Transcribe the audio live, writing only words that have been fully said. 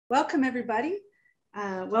Welcome, everybody.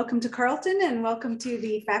 Welcome to Carleton and welcome to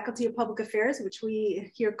the Faculty of Public Affairs, which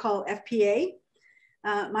we here call FPA.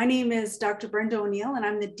 My name is Dr. Brenda O'Neill and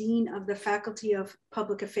I'm the Dean of the Faculty of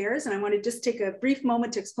Public Affairs. And I want to just take a brief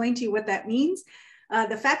moment to explain to you what that means.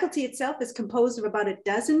 The faculty itself is composed of about a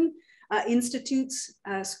dozen institutes,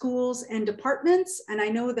 schools, and departments. And I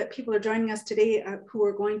know that people are joining us today who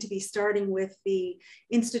are going to be starting with the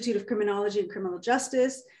Institute of Criminology and Criminal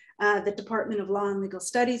Justice, the Department of Law and Legal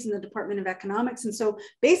Studies, and the Department of Economics. And so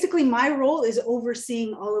basically my role is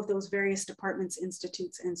overseeing all of those various departments,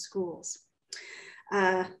 institutes, and schools.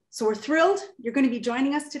 So we're thrilled you're going to be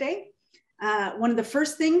joining us today. One of the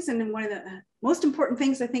first things and one of the most important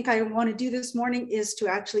things I think I want to do this morning is to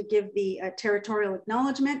actually give the territorial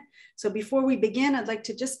acknowledgement. So before we begin, I'd like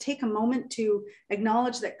to just take a moment to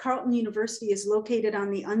acknowledge that Carleton University is located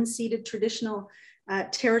on the unceded traditional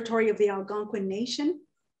territory of the Algonquin Nation.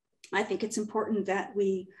 I think it's important that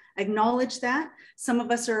we acknowledge that. Some of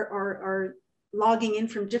us are logging in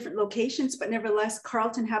from different locations, but nevertheless,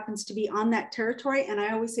 Carleton happens to be on that territory. And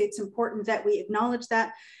I always say it's important that we acknowledge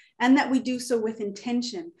that and that we do so with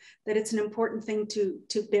intention, that it's an important thing to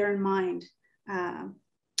bear in mind.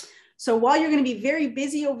 So while you're going to be very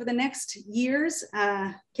busy over the next years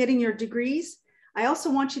getting your degrees, I also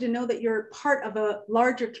want you to know that you're part of a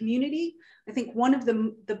larger community. I think one of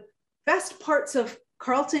the best parts of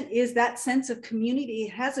Carleton is that sense of community.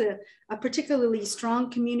 It has a particularly strong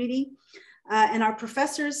community. And our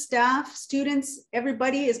professors, staff, students,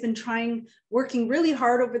 everybody has been working really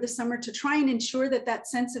hard over the summer to try and ensure that that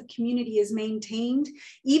sense of community is maintained,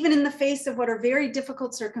 even in the face of what are very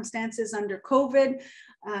difficult circumstances under COVID.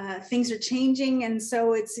 Things are changing. And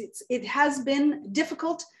so it has been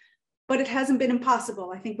difficult, but it hasn't been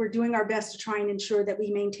impossible. I think we're doing our best to try and ensure that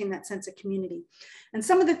we maintain that sense of community. And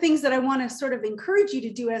some of the things that I want to sort of encourage you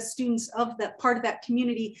to do as students of that part of that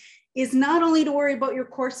community is not only to worry about your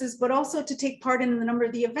courses, but also to take part in the number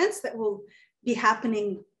of the events that will be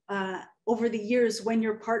happening over the years when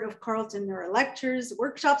you're part of Carleton. There are lectures,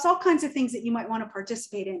 workshops, all kinds of things that you might want to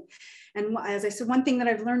participate in. And as I said, one thing that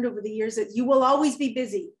I've learned over the years is that you will always be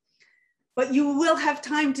busy, but you will have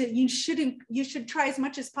time to, you should try as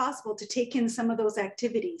much as possible to take in some of those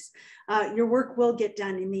activities. Your work will get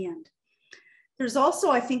done in the end. There's also,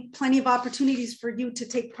 I think, plenty of opportunities for you to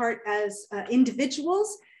take part as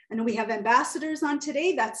individuals. I know we have ambassadors on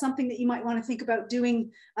today. That's something that you might want to think about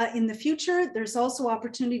doing in the future. There's also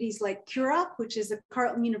opportunities like CUROP, which is a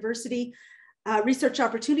Carleton University research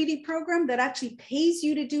opportunity program that actually pays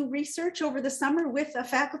you to do research over the summer with a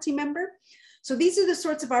faculty member. So these are the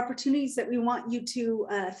sorts of opportunities that we want you to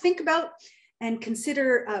think about and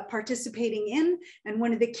consider participating in. And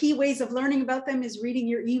one of the key ways of learning about them is reading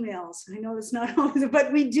your emails. I know it's not always,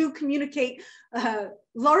 but we do communicate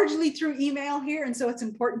largely through email here. And so it's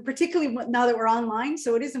important, particularly now that we're online.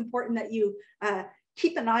 So it is important that you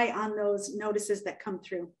keep an eye on those notices that come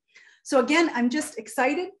through. So again, I'm just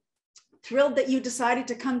excited, thrilled that you decided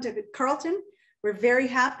to come to Carleton. We're very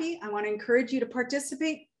happy. I want to encourage you to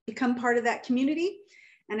participate, become part of that community.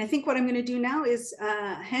 And I think what I'm going to do now is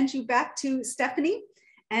hand you back to Stephanie,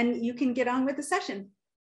 and you can get on with the session.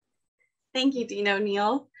 Thank you, Dean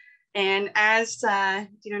O'Neill. And as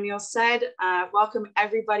Dean O'Neill said, welcome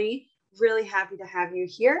everybody. Really happy to have you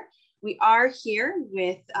here. We are here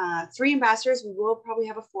with 3 ambassadors. We will probably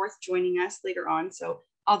have a 4th joining us later on, so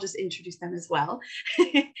I'll just introduce them as well.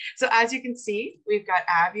 So as you can see, we've got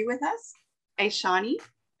Abby with us, Aishani,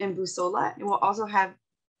 and Busola, and we'll also have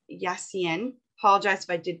Yassine. Apologize if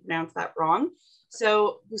I did pronounce that wrong.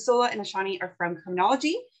 So Busola and Ashani are from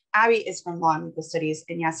Criminology. Abby is from Law and Legal Studies,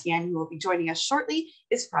 and Yassine, who will be joining us shortly,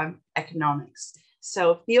 is from Economics.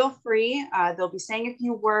 So feel free. They'll be saying a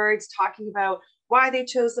few words, talking about why they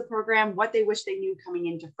chose the program, what they wish they knew coming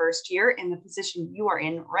into first year in the position you are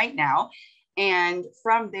in right now. And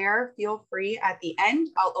from there, feel free at the end,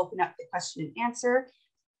 I'll open up the question and answer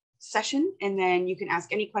session, and then you can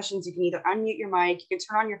ask any questions. You can either unmute your mic, you can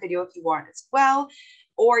turn on your video if you want as well,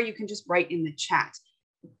 or you can just write in the chat.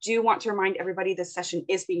 Do want to remind everybody this session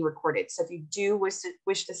is being recorded. So if you do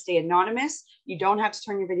wish to stay anonymous, you don't have to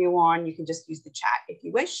turn your video on. You can just use the chat if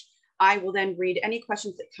you wish. I will then read any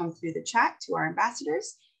questions that come through the chat to our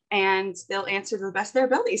ambassadors, and they'll answer to the best of their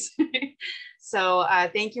abilities. So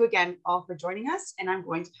thank you again all for joining us, and I'm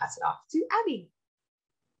going to pass it off to Abby.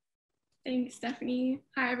 Thanks, Stephanie.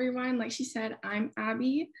 Hi, everyone. Like she said, I'm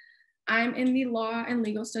Abby. I'm in the Law and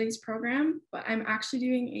Legal Studies program, but I'm actually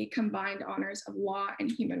doing a combined honors of law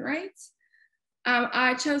and human rights.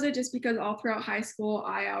 I chose it just because all throughout high school,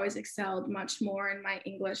 I always excelled much more in my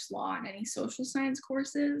English, law, and any social science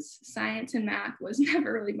courses. Science and math was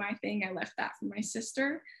never really my thing. I left that for my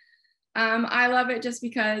sister. I love it just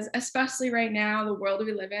because, especially right now, the world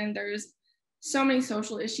we live in, there's so many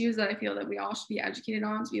social issues that I feel that we all should be educated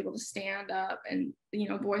on to be able to stand up and, you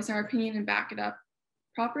know, voice our opinion and back it up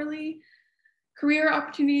properly. Career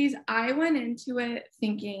opportunities, I went into it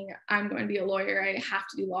thinking I'm going to be a lawyer. I have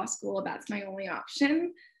to do law school. That's my only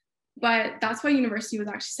option. But that's why university was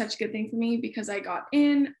actually such a good thing for me, because I got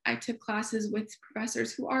in, I took classes with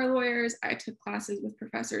professors who are lawyers. I took classes with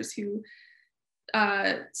professors who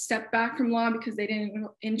stepped back from law because they didn't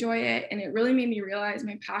enjoy it. And it really made me realize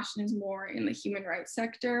my passion is more in the human rights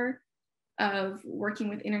sector of working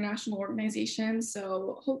with international organizations.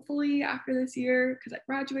 So hopefully after this year, because I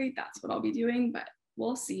graduate, that's what I'll be doing, but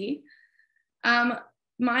we'll see.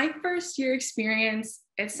 My first year experience,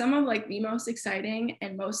 it's some of like the most exciting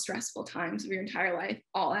and most stressful times of your entire life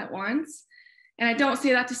all at once. And I don't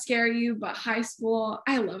say that to scare you, but high school,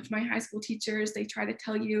 I loved my high school teachers. They try to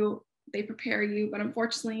tell you, they prepare you, but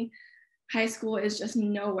unfortunately, high school is just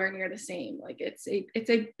nowhere near the same. Like it's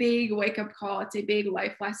a big wake-up call. It's a big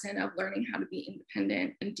life lesson of learning how to be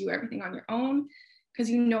independent and do everything on your own, because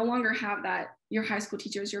you no longer have that, your high school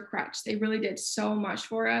teachers, your crutch. They really did so much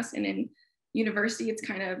for us. And in university, it's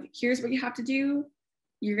kind of, here's what you have to do.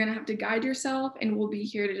 You're gonna have to guide yourself, and we'll be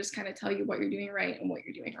here to just kind of tell you what you're doing right and what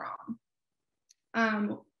you're doing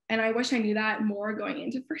wrong. And I wish I knew that more going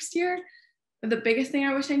into first year. But the biggest thing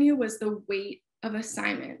I wish I knew was the weight of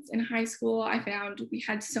assignments. In high school, I found we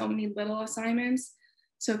had so many little assignments.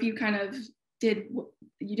 So if you kind of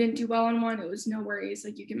you didn't do well on one, it was no worries,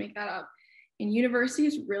 like you can make that up. In university,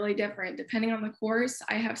 it's really different. Depending on the course,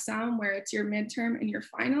 I have some where it's your midterm and your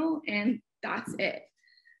final, and that's it.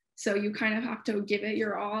 So you kind of have to give it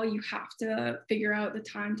your all. You have to figure out the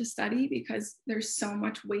time to study because there's so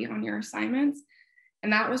much weight on your assignments.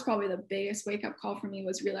 And that was probably the biggest wake-up call for me,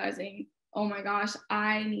 was realizing, oh my gosh,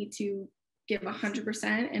 I need to give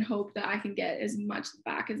 100% and hope that I can get as much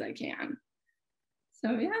back as I can.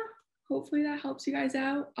 So yeah, hopefully that helps you guys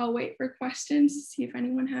out. I'll wait for questions to see if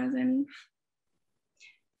anyone has any.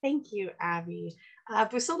 Thank you, Abby.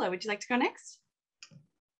 Busola, would you like to go next?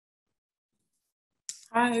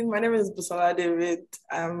 Hi, my name is Busola David.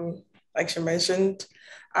 Like she mentioned,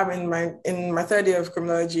 I'm in my third year of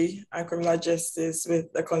criminology and criminal justice with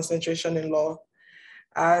a concentration in law.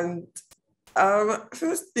 And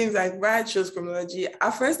first things, like why I chose criminology, at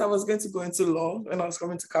first I was going to go into law when I was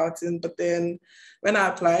coming to Carleton, but then when I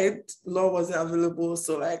applied, law wasn't available.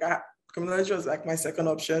 So like criminology was like my second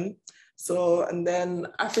option. So, and then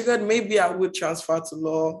I figured maybe I would transfer to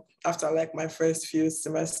law after like my first few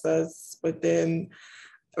semesters. But then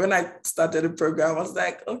when I started the program, I was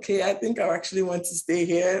like, okay, I think I actually want to stay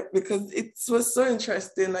here because it was so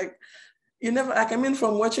interesting. Like, you never, like, I mean,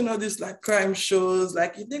 from watching all these like crime shows,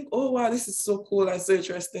 like you think, oh, wow, this is so cool and so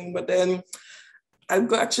interesting. But then I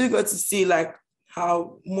actually got to see like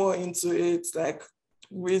how more into it, like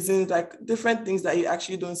reasons, like different things that you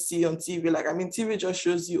actually don't see on TV. Like, I mean, TV just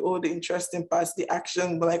shows you all the interesting parts, the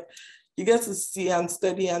action, but like you get to see and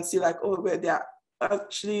study and see like, oh, where there are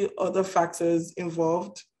actually other factors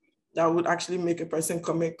involved that would actually make a person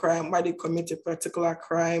commit crime, why they commit a particular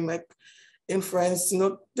crime, like influence,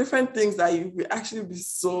 different things that you will actually be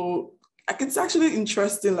so, like it's actually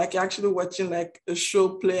interesting, like you're actually watching like a show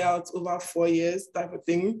play out over 4 years type of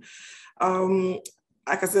thing.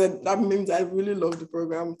 Like I said, that means I really loved the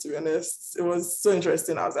program, to be honest. It was so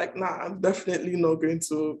interesting. I was like, nah, I'm definitely not going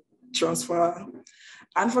to transfer.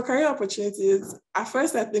 And for career opportunities, at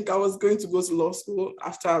first I think I was going to go to law school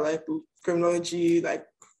after like criminology, like,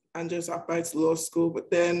 and just apply to law school. But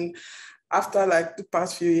then after like the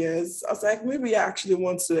past few years, I was like, maybe I actually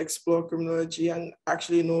want to explore criminology and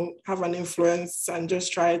actually, have an influence and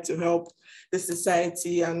just try to help the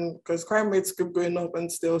society. And because crime rates keep going up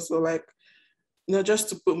and still, so like, just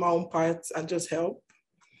to put my own part and just help.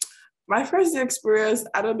 My first year experience,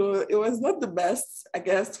 I don't know, it was not the best, I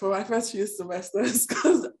guess, for my first few semesters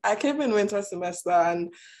because I came in winter semester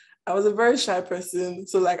and I was a very shy person.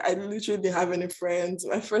 So like, I literally didn't have any friends.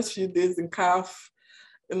 My first few days in CAF,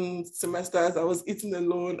 in semesters, I was eating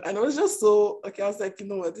alone. And it was just so, okay, I was like, you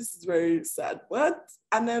know what, this is very sad. But,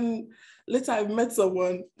 and then later I met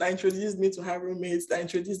someone that introduced me to her roommates, that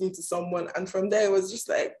introduced me to someone. And from there, it was just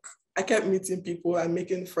like, I kept meeting people and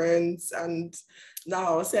making friends. And now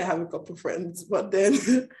I'll say I have a couple of friends. But then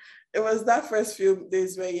it was that first few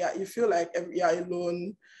days where you feel like you're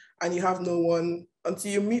alone and you have no one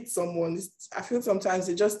until you meet someone. I feel sometimes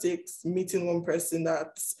it just takes meeting one person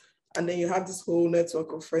and then you have this whole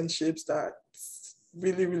network of friendships that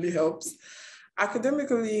really, really helps.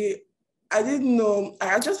 Academically, I didn't know,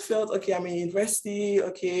 I just felt, okay, I'm in university,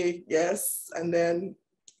 okay, yes. And then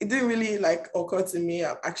it didn't really like occur to me,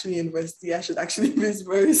 I'm actually in university, I should actually be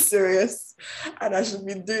very serious and I should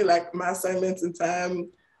be doing like my assignments in time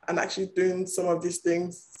and actually doing some of these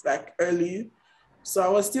things like early. So I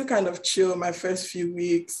was still kind of chill my first few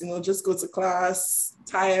weeks, just go to class,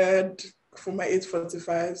 tired for my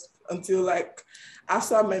 8:45 until like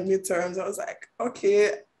after my midterms, I was like,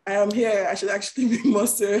 okay, I am here. I should actually be more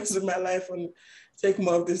serious with my life and take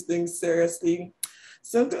more of these things seriously.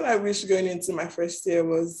 Something I wish going into my first year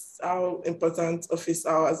was how important office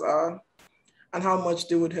hours are and how much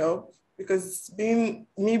they would help. Because being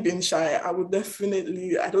shy, I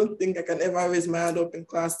don't think I can ever raise my hand up in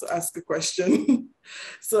class to ask a question.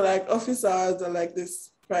 So like office hours are like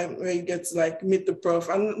this time where you get to like meet the prof.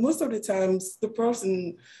 And most of the times the profs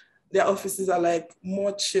in their offices are like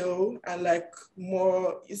more chill and like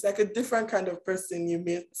more, it's like a different kind of person you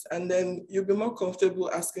meet. And then you'll be more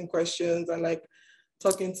comfortable asking questions and like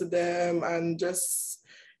talking to them and just,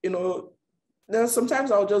 then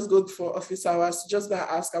sometimes I'll just go for office hours, just gonna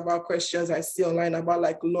ask about questions I see online about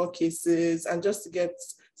like law cases and just to get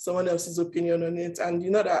someone else's opinion on it. And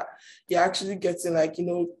that you're actually getting like,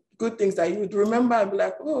 good things that you would remember and be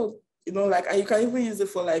like, oh, like, and you can even use it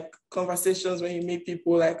for like conversations when you meet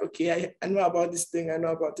people like, okay, I know about this thing, I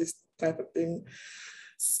know about this type of thing.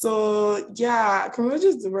 So yeah, Criminology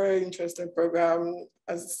is a very interesting program.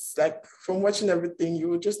 As like from watching everything, you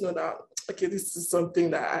will just know that, okay, this is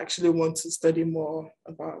something that I actually want to study more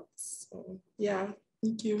about. So yeah,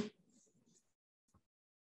 thank you.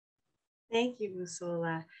 Thank you,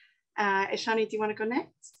 Busola. Ishani, do you want to go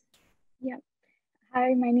next? Yeah.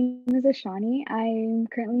 Hi, my name is Ashani. I'm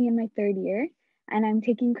currently in my third year and I'm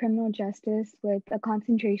taking criminal justice with a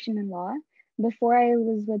concentration in law. Before I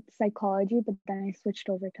was with psychology, but then I switched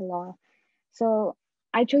over to law. So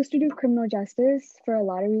I chose to do criminal justice for a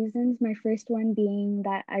lot of reasons. My first one being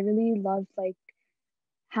that I really loved like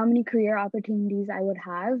how many career opportunities I would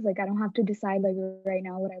have. Like I don't have to decide like right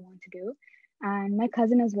now what I want to do. And my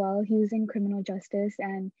cousin as well, he was in criminal justice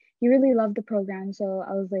and he really loved the program. So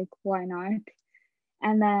I was like, why not?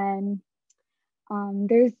 And then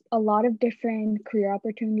there's a lot of different career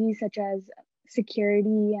opportunities such as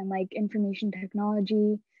security and like information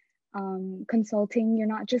technology, consulting. You're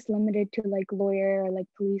not just limited to like lawyer or like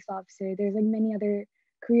police officer. There's like many other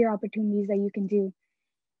career opportunities that you can do.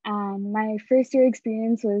 And my first year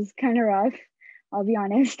experience was kind of rough, I'll be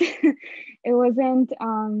honest. It wasn't,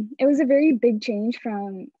 it was a very big change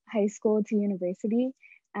from high school to university.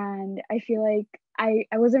 And I feel like I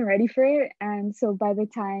wasn't ready for it. And so by the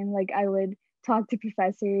time like I would talk to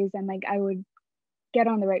professors and like I would get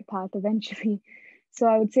on the right path eventually. So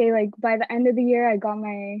I would say like by the end of the year, I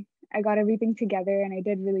got everything together and I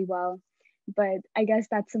did really well. But I guess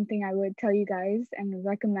that's something I would tell you guys and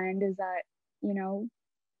recommend is that,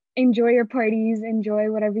 enjoy your parties,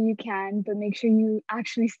 enjoy whatever you can, but make sure you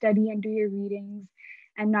actually study and do your readings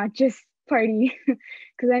and not just party.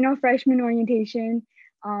 Because I know freshman orientation,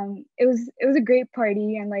 it was a great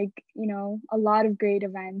party and like, a lot of great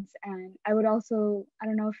events. And I would also, I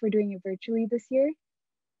don't know if we're doing it virtually this year.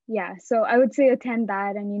 Yeah, so I would say attend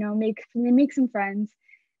that and, make some friends.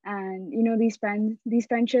 And, these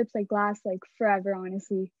friendships like last like forever,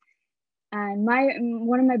 honestly. And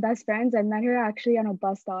one of my best friends, I met her actually on a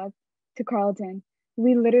bus stop to Carleton.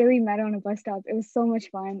 We literally met on a bus stop. It was so much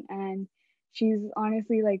fun. And she's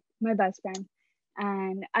honestly like my best friend.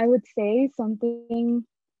 And I would say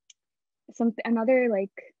another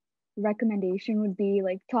like recommendation would be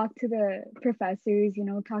like talk to the professors,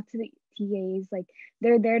 talk to the TAs, like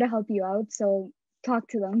they're there to help you out. So talk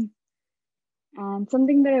to them. And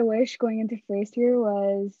something that I wish going into first year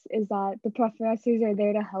is that the professors are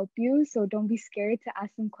there to help you. So don't be scared to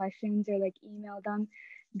ask them questions or like email them,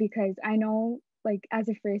 because I know like as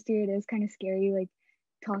a first year, it is kind of scary, like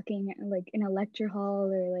talking like in a lecture hall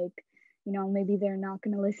or like, maybe they're not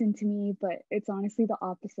going to listen to me, but it's honestly the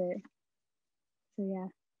opposite. So yeah,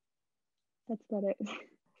 that's about it.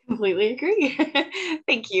 Completely agree.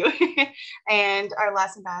 Thank you. And our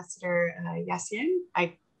last ambassador, Yasin,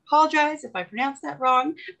 I apologize if I pronounced that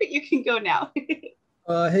wrong, but you can go now.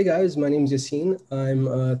 Hey guys, my name is Yasin. I'm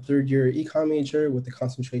a third year econ major with a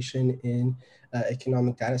concentration in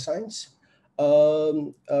economic data science.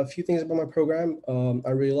 A few things about my program. I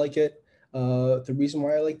really like it. The reason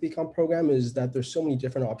why I like the econ program is that there's so many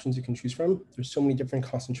different options you can choose from. There's so many different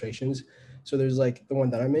concentrations. So there's like the one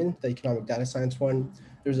that I'm in, the economic data science one.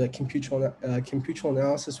 There's a computational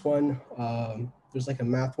analysis one. There's like a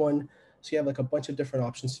math one. So you have like a bunch of different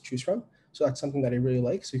options to choose from. So that's something that I really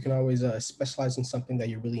like. So you can always specialize in something that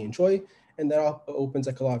you really enjoy, and that opens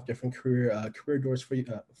like a lot of different career doors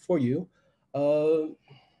for you.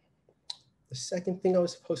 The second thing I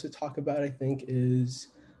was supposed to talk about, I think, is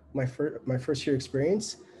my first year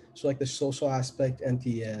experience. So like the social aspect and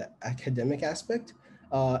the academic aspect.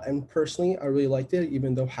 And personally, I really liked it,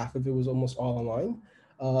 even though half of it was almost all online.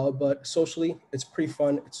 But socially, it's pretty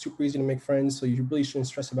fun. It's super easy to make friends, so you really shouldn't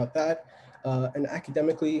stress about that. And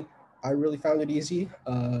academically, I really found it easy.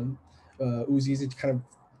 It was easy to kind of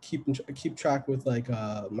keep track with like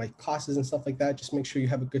my classes and stuff like that. Just make sure you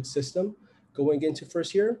have a good system going into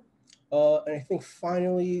first year. And I think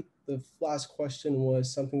finally, the last question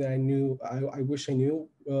was something that I wish I knew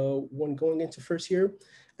when going into first year.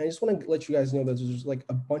 And I just want to let you guys know that there's like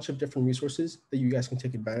a bunch of different resources that you guys can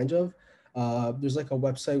take advantage of. There's like a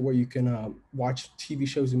website where you can watch TV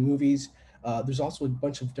shows and movies. There's also a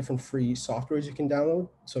bunch of different free softwares you can download.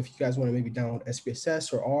 So if you guys want to maybe download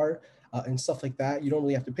SPSS or R and stuff like that, you don't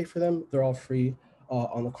really have to pay for them. They're all free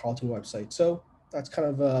on the Carleton website. So that's kind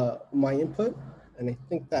of my input. And I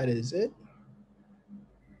think that is it.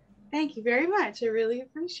 Thank you very much. I really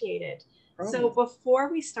appreciate it. Probably. So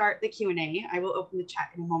before we start the Q&A, I will open the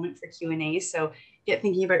chat in a moment for Q&A. So get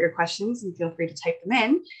thinking about your questions and feel free to type them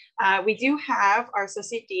in. We do have our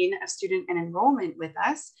Associate Dean of Student and Enrollment with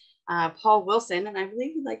us, Paul Wilson, and I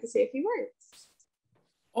believe he'd like to say a few words.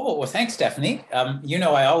 Oh, well, thanks, Stephanie. You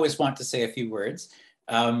know, I always want to say a few words.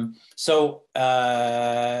 My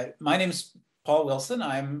name's Paul Wilson.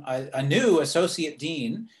 I'm a new Associate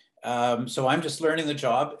Dean. So I'm just learning the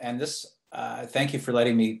job, and this, thank you for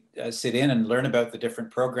letting me sit in and learn about the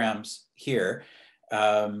different programs here.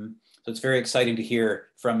 So it's very exciting to hear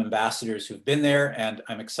from ambassadors who've been there, and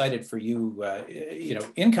I'm excited for you, you know,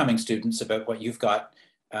 incoming students about what you've got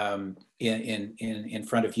in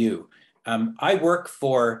front of you. I work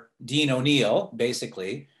for Dean O'Neill,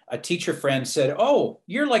 basically. A teacher friend said, "Oh,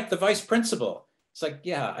 you're like the vice principal." It's like,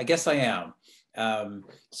 yeah, I guess I am.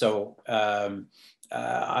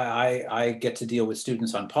 I get to deal with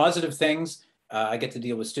students on positive things. I get to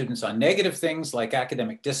deal with students on negative things like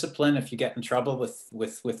academic discipline if you get in trouble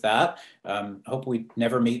with that. Hope we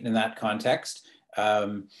never meet in that context.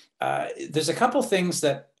 There's a couple things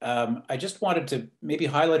that I just wanted to maybe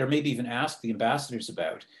highlight or maybe even ask the ambassadors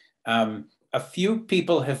about. A few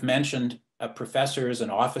people have mentioned professors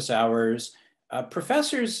and office hours.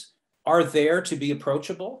 Professors are there to be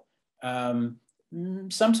approachable.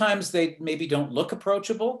 Sometimes they maybe don't look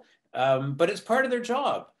approachable, but it's part of their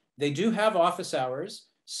job. They do have office hours.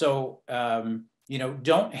 So, you know,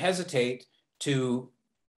 don't hesitate to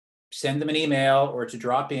send them an email or to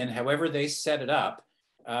drop in, however they set it up.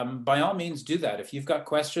 By all means, do that. If you've got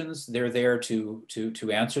questions, they're there to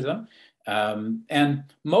answer them. And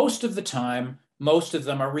most of the time, most of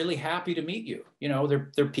them are really happy to meet you. You know,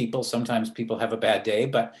 they're people. Sometimes people have a bad day,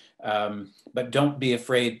 but don't be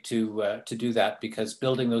afraid to do that, because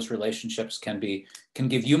building those relationships can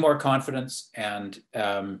give you more confidence, and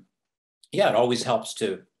yeah, it always helps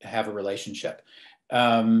to have a relationship.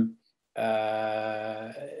 The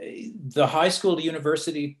high school to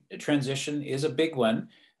university transition is a big one.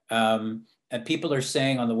 And people are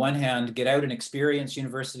saying, on the one hand, get out and experience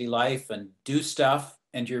university life and do stuff.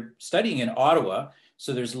 And you're studying in Ottawa,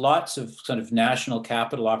 so there's lots of sort of national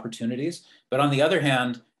capital opportunities. But on the other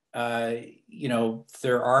hand, you know,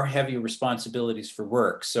 there are heavy responsibilities for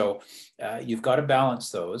work. So you've got to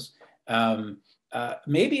balance those.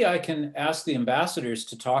 Maybe I can ask the ambassadors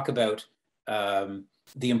to talk about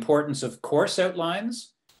the importance of course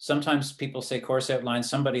outlines. Sometimes people say course outlines.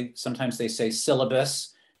 Sometimes they say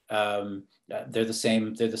syllabus. They're the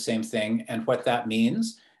same thing, and what that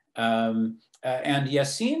means. And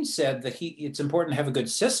Yassine said that it's important to have a good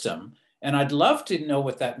system, and I'd love to know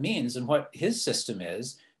what that means and what his system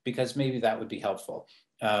is, because maybe that would be helpful.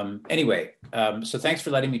 Anyway, so thanks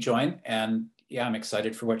for letting me join, and yeah, I'm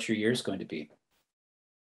excited for what your year is going to be.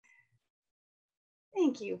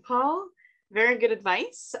 Thank you, Paul. Very good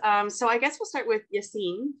advice. So I guess we'll start with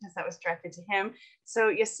Yassine, because that was directed to him.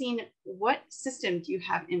 So Yassine, what system do you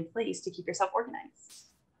have in place to keep yourself organized?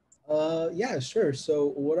 Yeah, sure.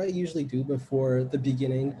 So what I usually do before the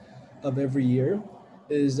beginning of every year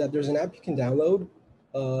is that there's an app you can download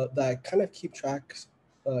that kind of keeps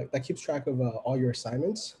track of all your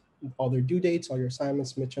assignments, all their due dates, all your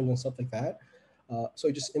assignments, midterms, and stuff like that. So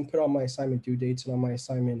I just input all my assignment due dates and all my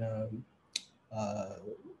assignment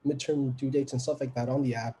midterm due dates and stuff like that on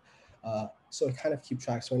the app. So I kind of keep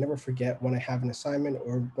track, so I never forget when I have an assignment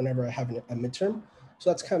or whenever I have a midterm. So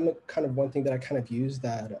that's kind of one thing that I kind of use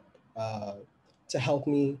that to help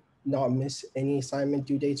me not miss any assignment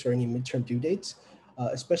due dates or any midterm due dates,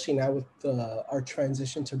 especially now with our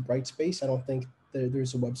transition to Brightspace. I don't think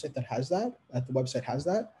there's a website that has that, the website has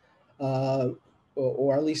that,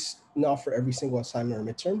 or at least not for every single assignment or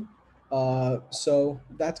midterm. So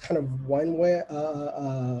that's kind of one way,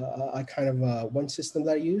 one system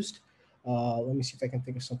that I used. Let me see if I can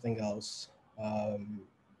think of something else.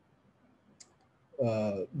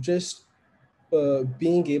 Just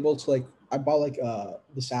being able to like, I bought like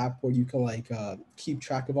this app where you can like keep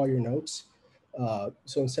track of all your notes.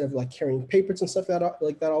 So instead of like carrying papers and stuff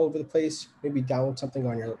like that all over the place, maybe download something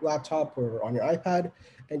on your laptop or on your iPad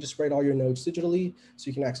and just write all your notes digitally so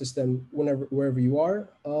you can access them wherever you are.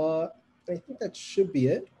 I think that should be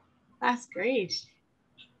it. That's great.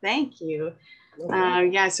 Thank you.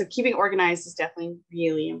 Yeah, so keeping organized is definitely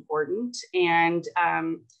really important. And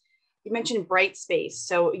you mentioned Brightspace.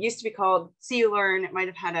 So it used to be called See You Learn. It might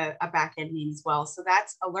have had a back end name as well. So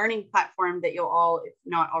that's a learning platform that you'll all, if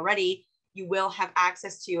not already, you will have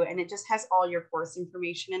access to. And it just has all your course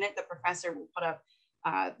information in it. The professor will put up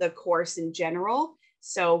the course in general.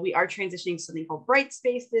 So we are transitioning to something called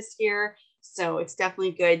Brightspace this year. So it's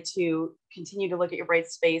definitely good to continue to look at your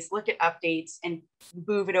Brightspace, look at updates, and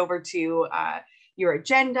move it over to your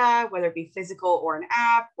agenda, whether it be physical or an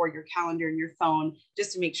app or your calendar in your phone,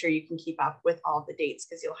 just to make sure you can keep up with all the dates,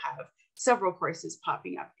 because you'll have several courses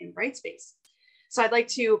popping up in Brightspace. So I'd like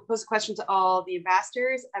to pose a question to all the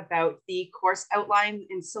ambassadors about the course outline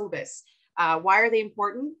and syllabus. Why are they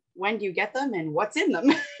important? When do you get them? And what's in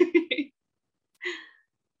them?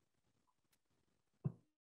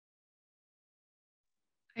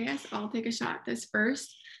 I guess I'll take a shot at this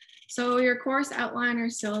first. So your course outline or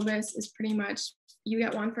syllabus is pretty much, you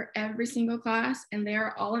get one for every single class, and they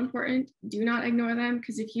are all important. Do not ignore them,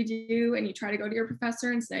 because if you do and you try to go to your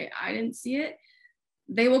professor and say, I didn't see it,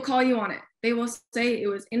 they will call you on it. They will say it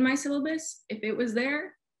was in my syllabus. If it was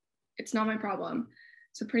there, it's not my problem.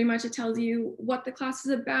 So pretty much it tells you what the class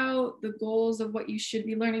is about, the goals of what you should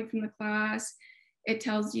be learning from the class. It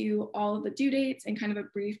tells you all of the due dates and kind of a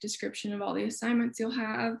brief description of all the assignments you'll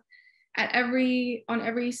have. On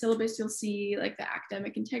every syllabus, you'll see like the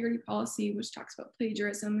academic integrity policy, which talks about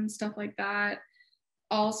plagiarism and stuff like that.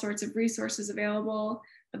 All sorts of resources available.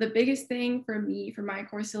 But the biggest thing for me, for my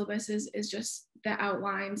course syllabuses, is just the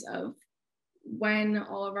outlines of when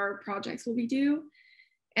all of our projects will be due.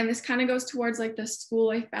 And this kind of goes towards like the school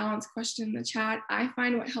life balance question in the chat. I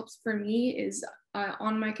find what helps for me is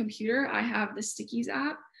on my computer, I have the Stickies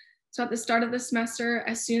app. So at the start of the semester,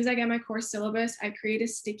 as soon as I get my course syllabus, I create a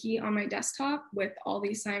sticky on my desktop with all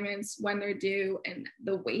the assignments, when they're due, and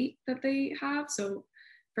the weight that they have. So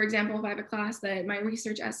for example, if I have a class that my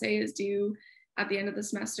research essay is due at the end of the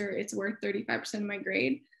semester, it's worth 35% of my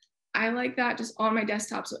grade. I like that just on my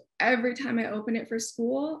desktop. So every time I open it for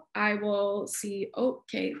school, I will see, oh,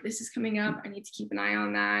 okay, this is coming up. I need to keep an eye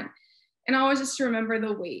on that. And always just to remember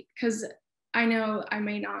the weight, because I know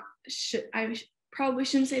I probably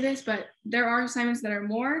shouldn't say this, but there are assignments that are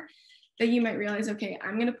more that you might realize, okay,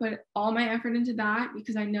 I'm going to put all my effort into that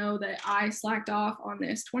because I know that I slacked off on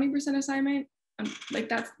this 20% assignment. Like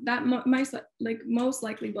that most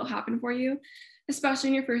likely will happen for you, especially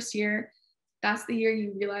in your first year. That's the year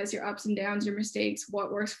you realize your ups and downs, your mistakes,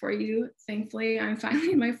 what works for you. Thankfully, I'm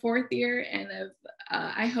finally in my 4th year and have,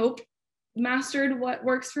 I hope, mastered what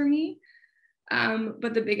works for me.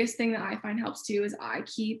 But the biggest thing that I find helps too is I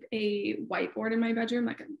keep a whiteboard in my bedroom,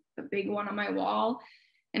 like a big one on my wall.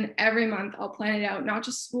 And every month I'll plan it out, not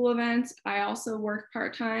just school events. I also work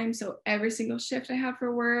part-time. So every single shift I have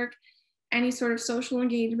for work, any sort of social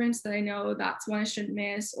engagements that I know that's one I shouldn't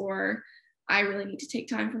miss, or I really need to take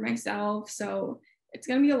time for myself. So it's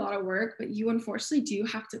going to be a lot of work, but you unfortunately do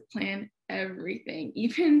have to plan everything.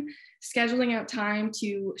 Even scheduling out time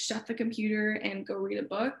to shut the computer and go read a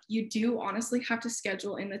book, you do honestly have to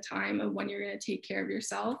schedule in the time of when you're going to take care of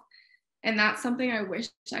yourself. And that's something I wish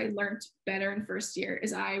I learned better in first year,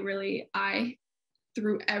 is I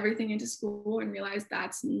threw everything into school and realized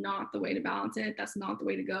that's not the way to balance it. That's not the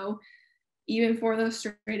way to go. Even for those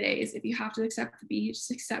straight A's, if you have to accept the B,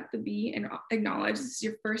 just accept the B and acknowledge this is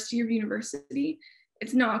your first year of university.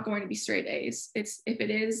 It's not going to be straight A's. If it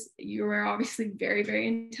is, you are obviously very, very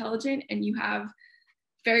intelligent and you have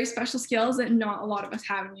very special skills that not a lot of us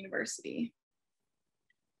have in university.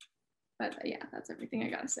 But yeah, that's everything I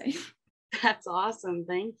gotta say. That's awesome.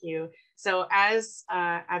 Thank you. So as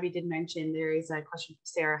Abby did mention, there is a question from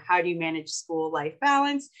Sarah. How do you manage school life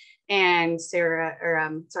balance? And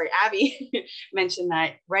Abby mentioned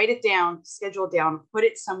that write it down, schedule it down, put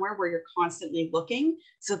it somewhere where you're constantly looking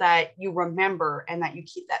so that you remember and that you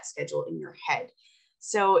keep that schedule in your head.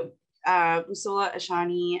 So Bussola,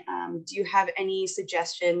 Ashani, do you have any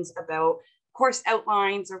suggestions about course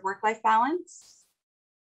outlines or work-life balance?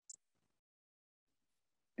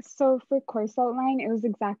 So for course outline, it was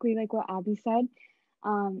exactly like what Abby said.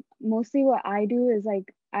 Mostly what I do is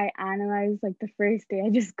like I analyze like the first day. I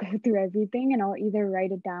just go through everything and I'll either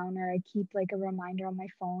write it down or I keep like a reminder on my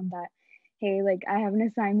phone that, hey, like I have an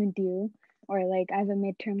assignment due, or like I have a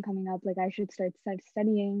midterm coming up, like I should start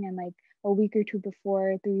studying, and like a week or two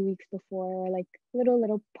before, 3 weeks before, or like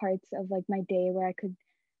little parts of like my day where I could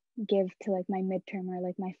give to like my midterm or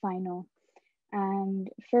like my final. And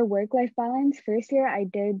for work-life balance, first year I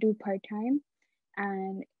did do part-time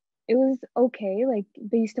and it was okay, like,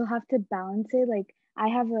 but you still have to balance it. Like I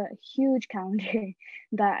have a huge calendar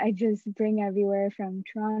that I just bring everywhere from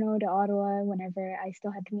Toronto to Ottawa whenever I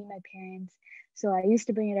still had to meet my parents. So I used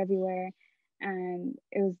to bring it everywhere, and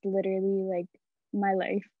it was literally like my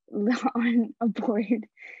life on a board.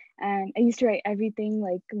 And I used to write everything,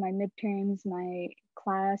 like my midterms, my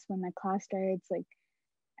class, when my class starts, like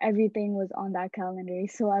everything was on that calendar.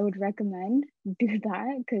 So I would recommend do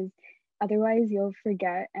that, because otherwise you'll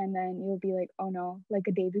forget and then you'll be like, oh no, like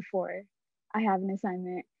a day before I have an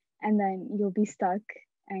assignment, and then you'll be stuck,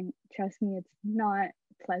 and trust me, it's not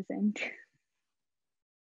pleasant.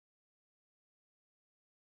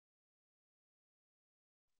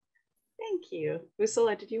 Thank you.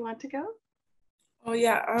 Ursula, did you want to go? Oh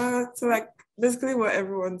yeah, so like basically what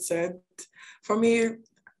everyone said. For me,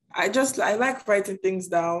 I like writing things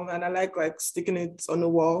down, and I like sticking it on the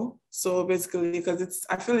wall. So basically, because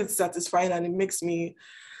I feel it's satisfying and it makes me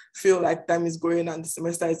feel like time is going and the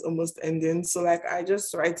semester is almost ending. So like I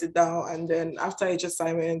just write it down, and then after each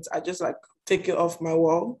assignment, I just like take it off my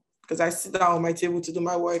wall, because I sit down on my table to do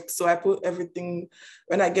my work. So I put everything,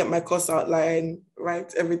 when I get my course outline,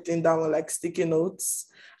 write everything down on like sticky notes,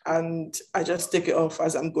 and I just take it off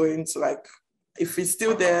as I'm going. So like if it's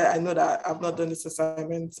still there, I know that I've not done this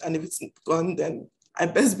assignment, and if it's gone, then I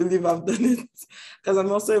best believe I've done it, because I'm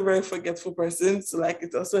also a very forgetful person. So like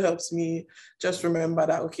it also helps me just remember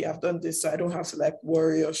that, okay, I've done this, so I don't have to like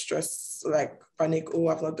worry or stress, like panic, oh,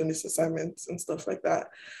 I've not done this assignment and stuff like that.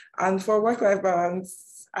 And for work-life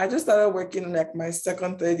balance, I just started working in like my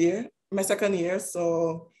second year.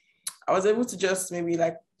 So I was able to just maybe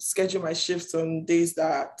like schedule my shifts on days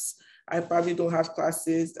that I probably don't have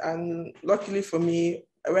classes. And luckily for me,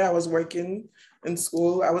 when I was working in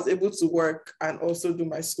school, I was able to work and also do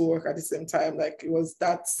my schoolwork at the same time. Like it was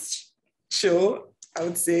that chill, I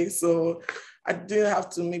would say. So I didn't have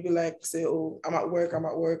to maybe like say, oh, I'm at work,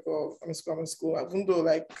 or I'm in school. Even though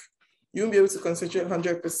like you won't be able to concentrate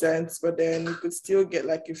 100%, but then you could still get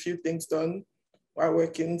like a few things done while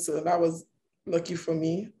working. So that was lucky for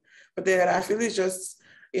me. But then I feel it's just,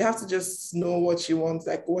 you have to just know what you want,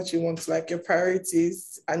 like your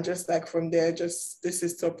priorities, and just like from there, just this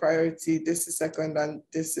is top priority, this is second, and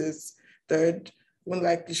this is third. When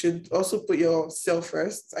like you should also put yourself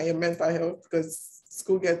first and your mental health, because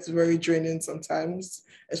school gets very draining sometimes,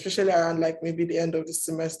 especially around like maybe the end of the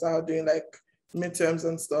semester, doing like midterms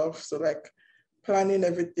and stuff. So like planning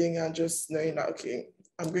everything and just knowing that, okay,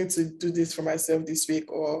 I'm going to do this for myself this week,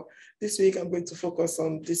 or this week I'm going to focus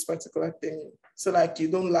on this particular thing. So like you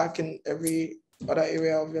don't lack in every other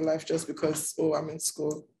area of your life just because, oh, I'm in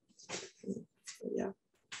school. Yeah.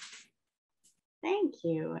 Thank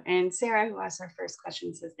you. And Sarah, who asked our first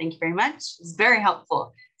question, says, thank you very much. It's very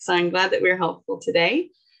helpful. So I'm glad that we're helpful today.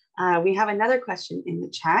 We have another question in the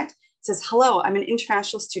chat. It says, hello, I'm an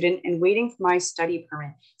international student and waiting for my study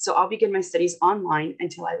permit. So I'll begin my studies online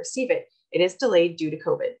until I receive it. It is delayed due to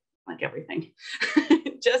COVID, like everything.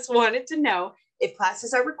 Just wanted to know if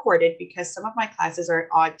classes are recorded, because some of my classes are at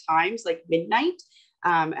odd times, like midnight,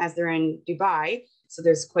 as they're in Dubai. So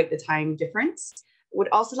there's quite the time difference. Would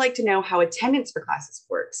also like to know how attendance for classes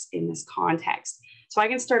works in this context. So I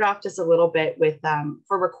can start off just a little bit with,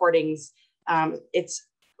 for recordings, it's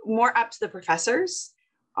more up to the professors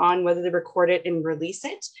on whether they record it and release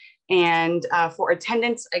it. And for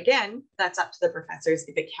attendance, again, that's up to the professors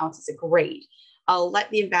if it counts as a grade. I'll let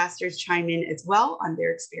the ambassadors chime in as well on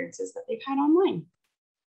their experiences that they've had online.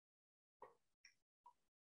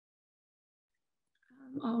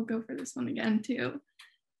 I'll go for this one again too.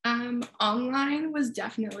 Online was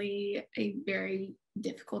definitely a very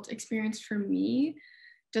difficult experience for me,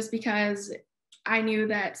 just because I knew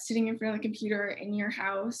that sitting in front of the computer in your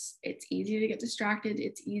house, it's easy to get distracted.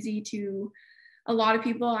 It's easy to, a lot of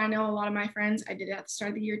people, I know a lot of my friends, I did it at the start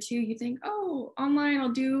of the year too. You think, oh, online, I'll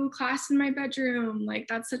do class in my bedroom. Like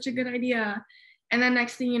that's such a good idea. And then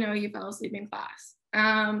next thing you know, you fell asleep in class.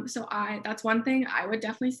 So that's one thing I would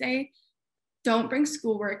definitely say. Don't bring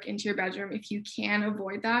schoolwork into your bedroom if you can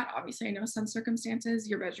avoid that. Obviously, I know some circumstances,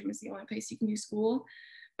 your bedroom is the only place you can do school.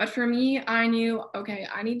 But for me, I knew, okay,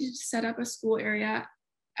 I needed to set up a school area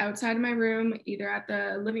outside of my room, either at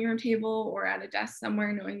the living room table or at a desk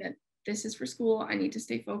somewhere, knowing that this is for school. I need to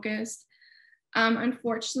stay focused.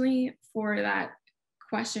 Unfortunately, for that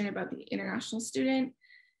question about the international student,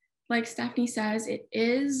 like Stephanie says, it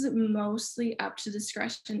is mostly up to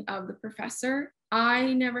discretion of the professor.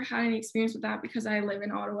 I never had any experience with that because I live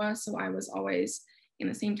in Ottawa, so I was always in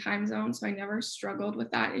the same time zone, so I never struggled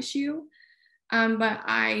with that issue. But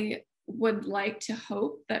I would like to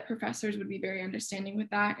hope that professors would be very understanding with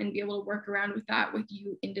that and be able to work around with that with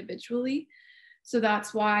you individually. So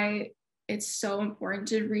that's why it's so important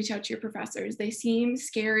to reach out to your professors. They seem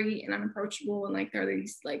scary and unapproachable and like they're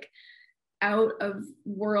these like out of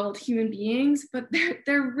world human beings, but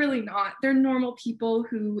they're really not. They're normal people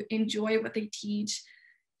who enjoy what they teach.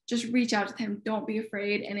 Just reach out to them. Don't be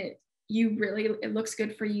afraid. And it looks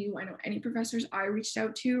good for you. I know any professors I reached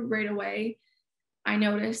out to right away, I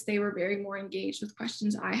noticed they were very more engaged with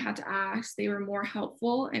questions I had to ask. They were more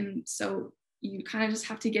helpful. And so you kind of just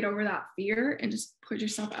have to get over that fear and just put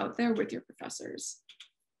yourself out there with your professors.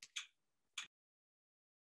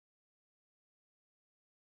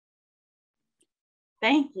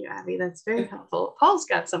 Thank you, Abby. That's very helpful. Paul's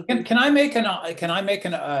got something. Can I make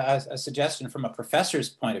a suggestion from a professor's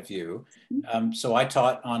point of view? So I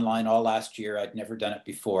taught online all last year. I'd never done it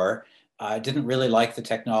before. I didn't really like the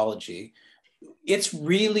technology. It's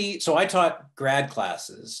really, so I taught grad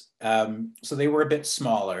classes. So they were a bit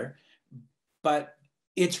smaller, but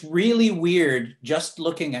it's really weird just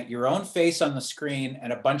looking at your own face on the screen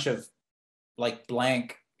and a bunch of like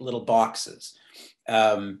blank little boxes.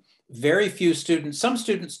 Very few students, some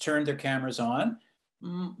students turned their cameras on,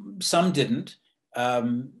 some didn't.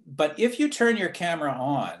 But if you turn your camera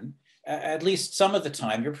on, at least some of the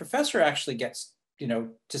time, your professor actually gets,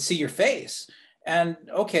 to see your face. And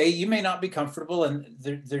okay, you may not be comfortable and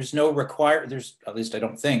there's no at least I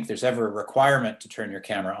don't think there's ever a requirement to turn your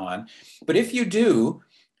camera on. But if you do,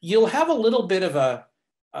 you'll have a little bit of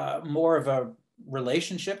more of a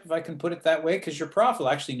relationship, if I can put it that way, because your prof will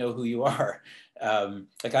actually know who you are.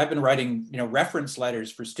 Like I've been writing, reference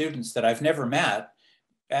letters for students that I've never met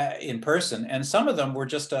in person, and some of them were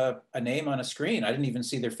just a name on a screen. I didn't even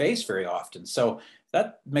see their face very often, so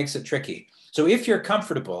that makes it tricky. So if you're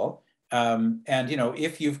comfortable, and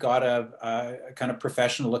if you've got a kind of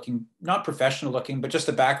professional looking, not professional looking, but just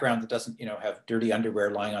a background that doesn't, have dirty underwear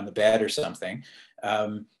lying on the bed or something,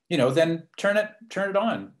 then turn it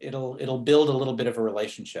on. It'll build a little bit of a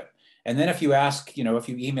relationship. And then if you ask, if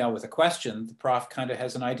you email with a question, the prof kind of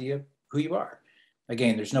has an idea of who you are.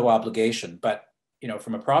 Again, there's no obligation, but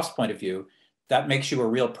from a prof's point of view, that makes you a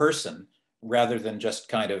real person rather than just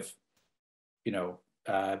kind of,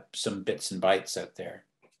 some bits and bytes out there.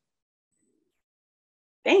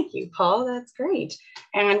 Thank you, Paul. That's great.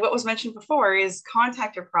 And what was mentioned before is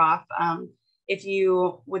contact your prof. If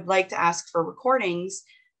you would like to ask for recordings,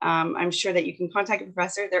 I'm sure that you can contact a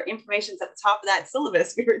professor. Their information's at the top of that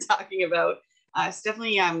syllabus we were talking about. So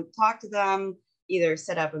definitely talk to them, either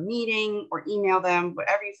set up a meeting or email them,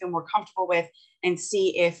 whatever you feel more comfortable with, and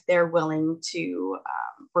see if they're willing to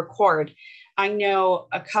record. I know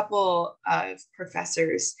a couple of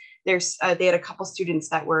professors, they had a couple students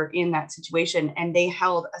that were in that situation, and they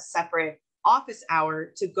held a separate office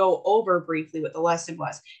hour to go over briefly what the lesson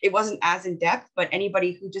was. It wasn't as in depth, but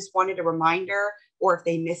anybody who just wanted a reminder, or if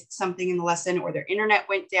they missed something in the lesson or their internet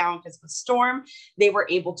went down because of a storm, they were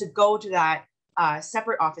able to go to that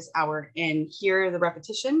separate office hour and hear the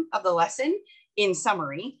repetition of the lesson in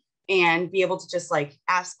summary and be able to just like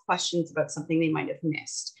ask questions about something they might have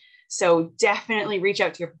missed. So definitely reach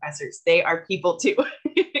out to your professors. They are people too.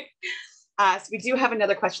 So we do have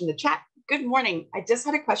another question in the chat. Good morning. I just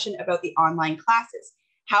had a question about the online classes.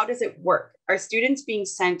 How does it work? Are students being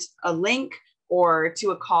sent a link or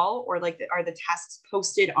to a call, or are the tasks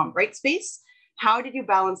posted on Brightspace? How did you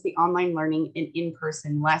balance the online learning and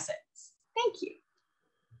in-person lessons? Thank you.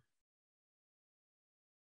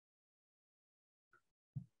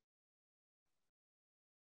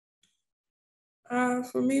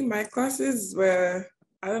 For me, my classes were,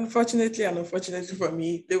 unfortunately and unfortunately for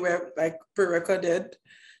me, they were like pre-recorded.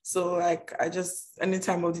 So like any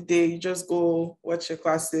time of the day, you just go watch your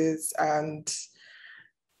classes. And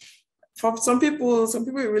for some people it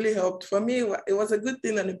really helped. For me, it was a good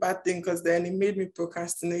thing and a bad thing, because then it made me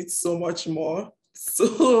procrastinate so much more.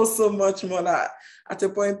 So much more that at a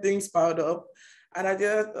point things piled up. And on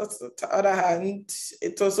the other hand,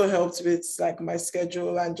 it also helped with like my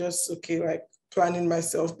schedule and just, like planning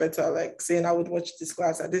myself better, like saying I would watch this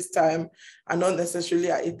class at this time and not necessarily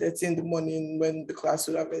at 8:30 in the morning when the class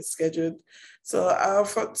would have been scheduled. So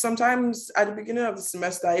sometimes at the beginning of the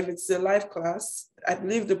semester, if it's a live class, I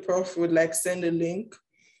believe the prof would like send a link,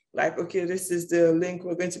 like, okay, this is the link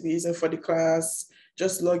we're going to be using for the class.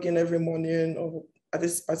 Just log in every morning or at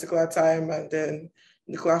this particular time, and then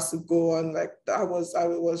the class would go on. Like that was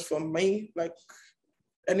how it was for me. Like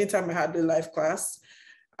anytime I had the live class,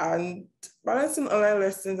 and balancing online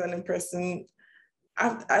lessons and in person,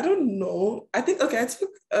 I don't know. I think, okay, I took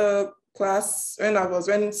a class when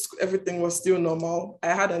everything was still normal. I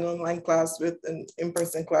had an online class with an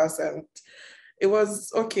in-person class, and it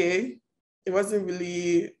was okay. It wasn't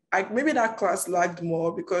really, maybe that class lagged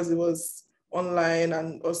more because it was online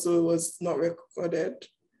and also it was not recorded.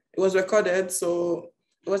 It was recorded, so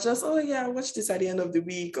it was just, oh yeah, watch this at the end of the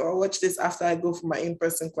week or watch this after I go for my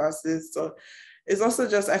in-person classes. So it's also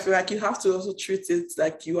just, I feel like you have to also treat it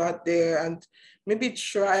like you are there, and maybe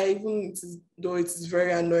try, even though it is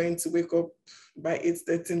very annoying to wake up by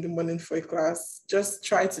 8:30 in the morning for a class, just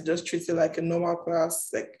try to just treat it like a normal class,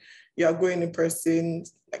 like you are going in person,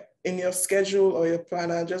 like in your schedule or your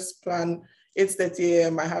planner, just plan 8:30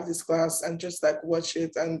 a.m. I have this class, and just like watch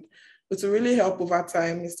it. And it will really help over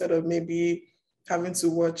time instead of maybe having to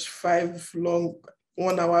watch 5 long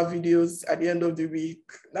 1-hour videos at the end of the week.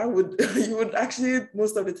 That would, you would actually,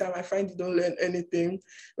 most of the time, I find you don't learn anything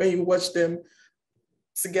when you watch them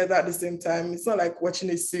together at the same time. It's not like watching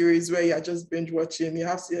a series where you're just binge watching. You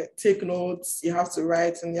have to take notes, you have to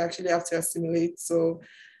write, and you actually have to assimilate. So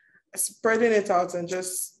spreading it out and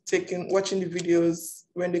just watching the videos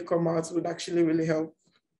when they come out would actually really help.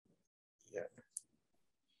 Yeah.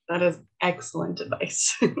 That is excellent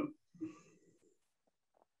advice.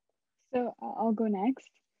 So I'll go next.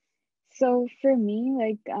 So for me,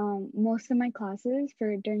 like most of my classes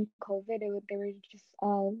during COVID, they were just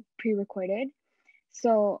all pre-recorded.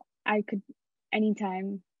 So I could,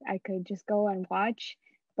 anytime I could just go and watch.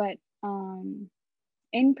 But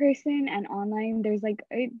in person and online,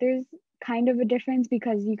 there's kind of a difference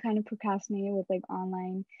because you kind of procrastinate with like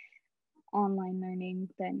online learning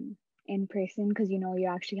than in person, because you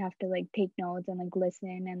actually have to like take notes and like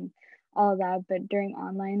listen and all that. But during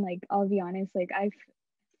online, like I'll be honest, like I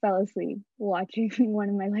fell asleep watching one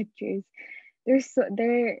of my lectures.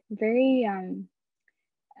 They're very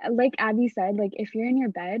like Abby said, like if you're in your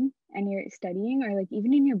bed and you're studying, or like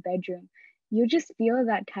even in your bedroom, you'll just feel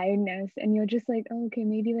that tiredness and you'll just like, oh, okay,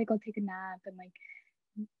 maybe like I'll take a nap, and like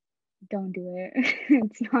don't do it.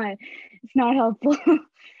 It's not helpful.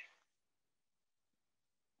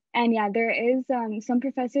 And yeah, there is some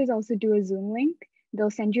professors also do a Zoom link. They'll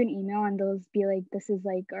send you an email and they'll be like, this is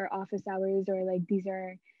like our office hours, or like these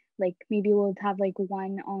are like, maybe we'll have like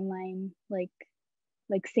one online like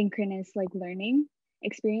synchronous like learning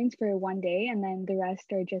experience for one day, and then the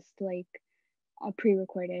rest are just like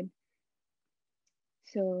pre-recorded.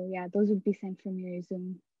 So yeah, those would be sent from your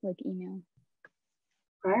Zoom like email.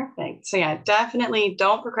 Perfect. So yeah, definitely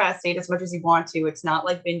don't procrastinate as much as you want to. It's not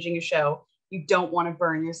like binging a show. You don't want to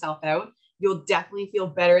burn yourself out. You'll definitely feel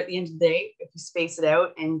better at the end of the day if you space it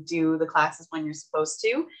out and do the classes when you're supposed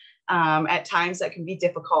to. At times that can be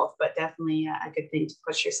difficult, but definitely a good thing to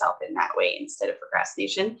push yourself in that way instead of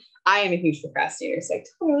procrastination. I am a huge procrastinator, so I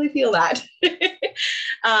totally feel that.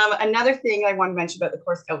 Another thing I want to mention about the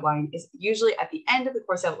course outline is usually at the end of the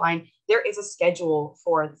course outline, there is a schedule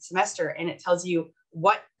for the semester, and it tells you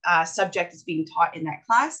what subject is being taught in that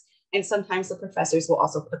class. And sometimes the professors will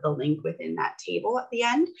also put the link within that table at the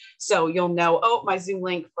end. So you'll know, oh, my Zoom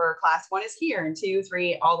link for class 1 is here, and 2,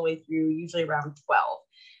 3, all the way through, usually around 12.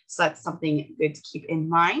 So that's something good to keep in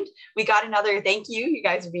mind. We got another thank you. You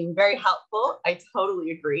guys are being very helpful. I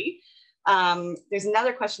totally agree. There's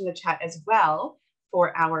another question in the chat as well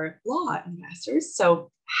for our law ambassadors.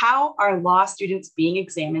 So how are law students being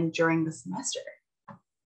examined during the semester?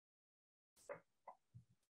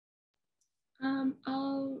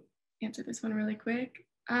 I'll answer this one really quick.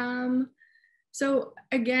 So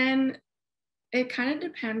again, it kind of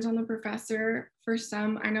depends on the professor. For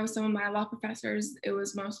some, I know some of my law professors, it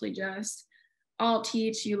was mostly just, I'll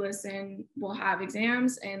teach, you listen, we'll have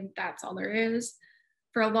exams, and that's all there is.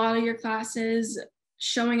 For a lot of your classes,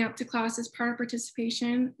 showing up to class is part of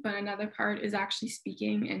participation, but another part is actually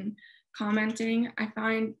speaking and commenting. I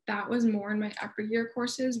find that was more in my upper year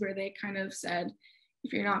courses, where they kind of said,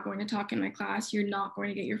 if you're not going to talk in my class, you're not going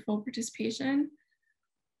to get your full participation.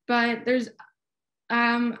 But there's,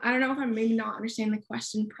 I don't know if I'm maybe not understanding the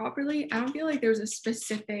question properly. I don't feel like there's a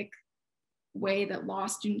specific way that law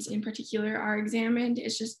students in particular are examined.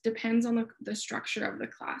 It just depends on the structure of the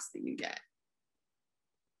class that you get.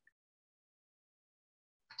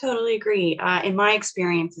 Totally agree. In my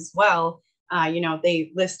experience as well,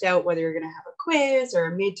 they list out whether you're going to have a quiz or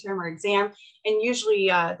a midterm or exam, and usually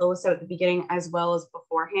they'll list out at the beginning as well as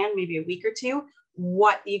beforehand, maybe a week or two,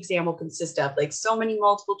 what the exam will consist of. Like so many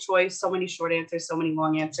multiple choice, so many short answers, so many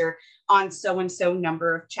long answer on so-and-so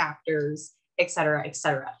number of chapters, et cetera, et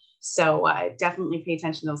cetera. So definitely pay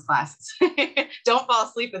attention to those classes. Don't fall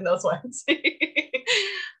asleep in those ones.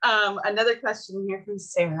 Another question here from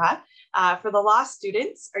Sarah. For the law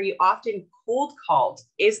students, are you often cold called?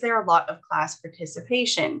 Is there a lot of class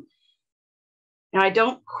participation? Now, I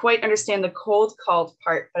don't quite understand the cold called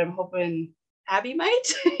part, but I'm hoping Abby might.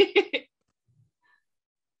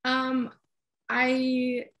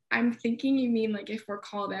 I'm thinking you mean like if we're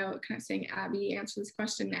called out, kind of saying, Abby, answer this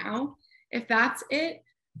question now. If that's it,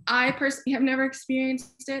 I personally have never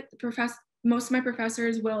experienced it. Most of my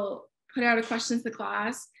professors will put out a question to the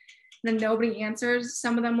class, then nobody answers.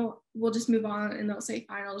 Some of them will just move on and they'll say,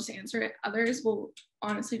 fine, I'll just answer it. Others will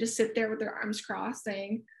honestly just sit there with their arms crossed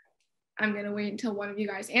saying, I'm gonna wait until one of you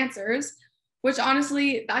guys answers, which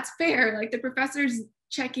honestly, that's fair. Like the professor's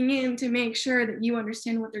checking in to make sure that you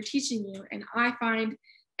understand what they're teaching you. And I find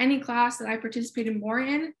any class that I participated more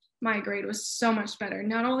in, my grade was so much better.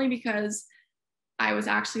 Not only because I was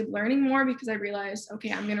actually learning more, because I realized,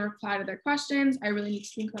 okay, I'm gonna reply to their questions. I really need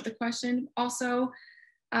to think about the question. Also,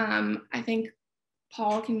 I think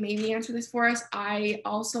Paul can maybe answer this for us. I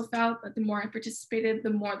also felt that the more I participated,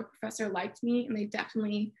 the more the professor liked me, and they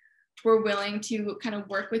definitely were willing to kind of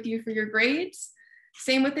work with you for your grades.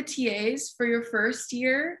 Same with the TAs. For your first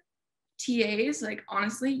year TAs, like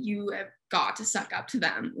honestly, you have got to suck up to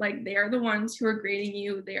them. Like they are the ones who are grading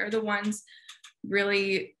you. They are the ones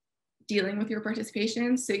really dealing with your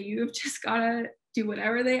participation. So you've just got to do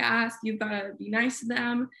whatever they ask. You've got to be nice to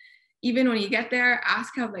them. Even when you get there,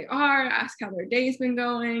 ask how they are, ask how their day's been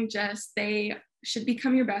going. Just they should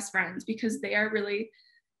become your best friends, because they are really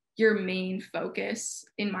your main focus,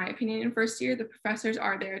 in my opinion, in first year. The professors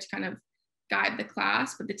are there to kind of guide the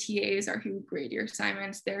class, but the TAs are who grade your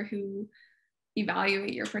assignments. They're who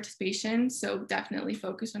evaluate your participation. So definitely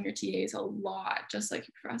focus on your TAs a lot, just like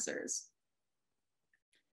your professors.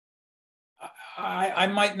 I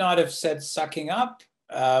might not have said sucking up,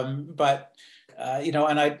 but you know,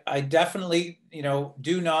 and I definitely, you know,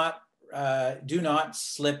 do not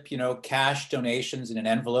slip, you know, cash donations in an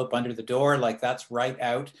envelope under the door. Like that's right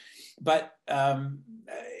out. But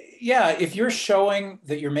yeah, if you're showing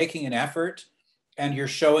that you're making an effort and you're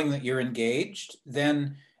showing that you're engaged,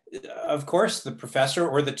 then of course the professor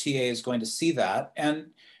or the TA is going to see that. And,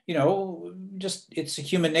 you know, just it's a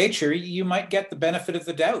human nature. You might get the benefit of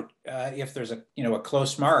the doubt if there's a, you know, a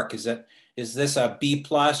close mark. Is this a B+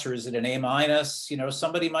 or is it an A-? You know,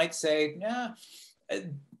 somebody might say, yeah,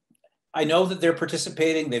 I know that they're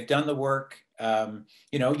participating, they've done the work.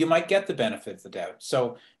 You know, you might get the benefit of the doubt.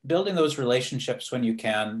 So building those relationships when you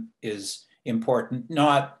can is important,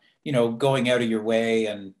 not, you know, going out of your way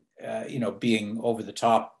and, you know, being over the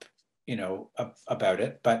top, you know, about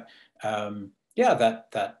it. But yeah,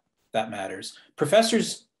 that matters.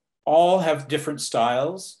 Professors all have different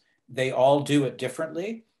styles. They all do it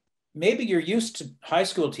differently. Maybe you're used to high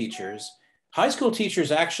school teachers. High school teachers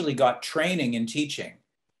actually got training in teaching.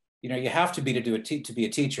 You know, you have to be to be a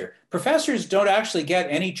teacher. Professors don't actually get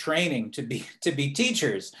any training to be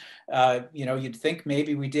teachers. You know, you'd think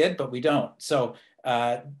maybe we did, but we don't. So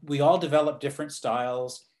we all develop different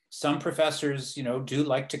styles. Some professors, you know, do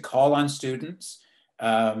like to call on students.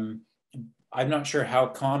 I'm not sure how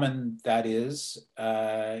common that is,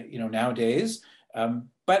 you know, nowadays.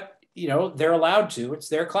 But you know, they're allowed to. It's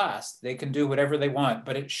their class. They can do whatever they want.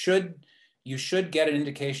 But you should get an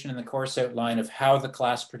indication in the course outline of how the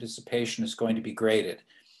class participation is going to be graded.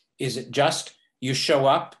 Is it just you show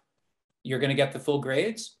up, you're going to get the full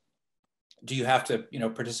grades? Do you have to, you know,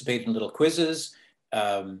 participate in little quizzes?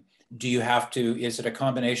 Do you have to, is it a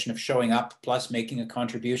combination of showing up plus making a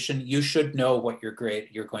contribution? You should know what you're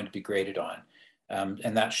going to be graded on.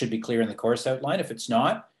 And that should be clear in the course outline. If it's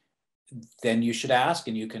not, then you should ask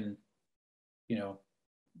and you can, you know,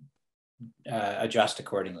 adjust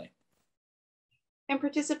accordingly. And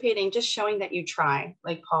participating, just showing that you try,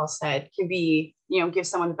 like Paul said, can be, you know, give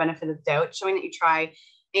someone the benefit of the doubt, showing that you try.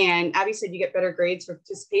 And Abby said you get better grades for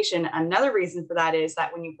participation. Another reason for that is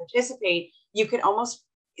that when you participate, you can almost,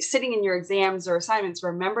 sitting in your exams or assignments,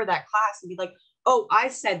 remember that class and be like, oh, I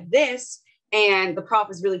said this, and the prof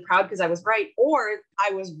is really proud because I was right, or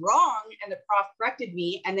I was wrong and the prof corrected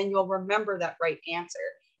me, and then you'll remember that right answer.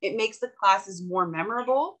 It makes the classes more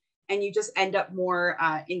memorable, and you just end up more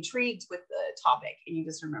intrigued with the topic, and you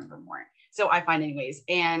just remember more. So I find anyways.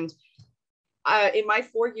 And in my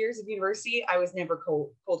 4 years of university, I was never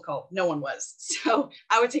cold called. No one was. So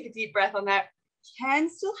I would take a deep breath on that. Can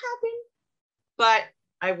still happen, but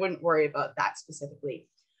I wouldn't worry about that specifically.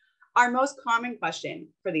 Our most common question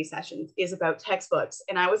for these sessions is about textbooks.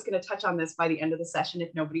 And I was going to touch on this by the end of the session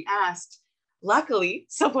if nobody asked. Luckily,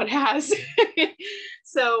 someone has.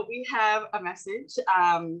 So we have a message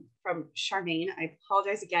from Charmaine. I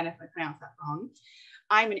apologize again if I pronounced that wrong.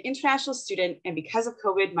 I'm an international student, and because of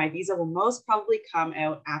COVID, my visa will most probably come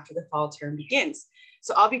out after the fall term begins.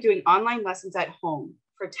 So I'll be doing online lessons at home.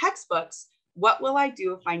 For textbooks, what will I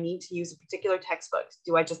do if I need to use a particular textbook?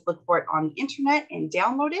 Do I just look for it on the internet and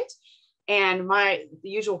download it? And the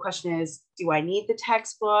usual question is, do I need the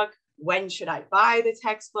textbook? When should I buy the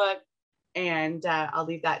textbook? And I'll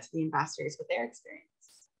leave that to the ambassadors with their experience.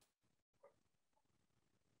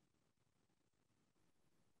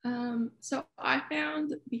 So I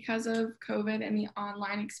found, because of COVID and the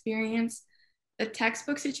online experience, the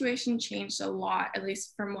textbook situation changed a lot, at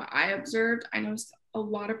least from what I observed. I noticed a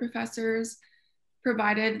lot of professors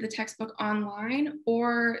provided the textbook online,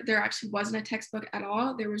 or there actually wasn't a textbook at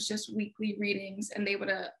all. There was just weekly readings, and they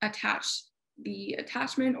would attach the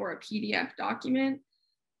attachment or a PDF document.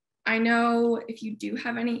 I know if you do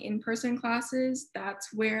have any in-person classes,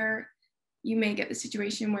 that's where you may get the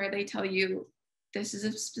situation where they tell you, this is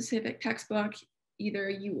a specific textbook. Either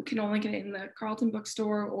you can only get it in the Carleton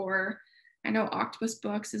bookstore, or I know Octopus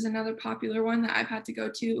Books is another popular one that I've had to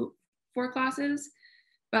go to for classes.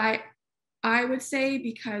 But I would say,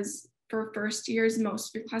 because for first years, most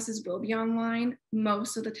of your classes will be online,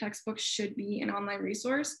 most of the textbooks should be an online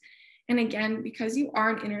resource. And again, because you are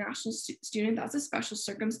an international student, that's a special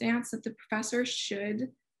circumstance that the professor should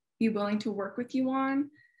be willing to work with you on.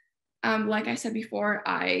 Like I said before,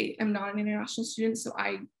 I am not an international student, so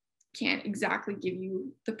I can't exactly give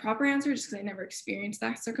you the proper answer just because I never experienced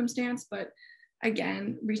that circumstance. But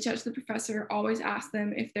again, reach out to the professor, always ask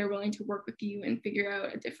them if they're willing to work with you and figure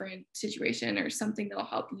out a different situation or something that'll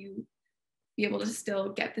help you be able to still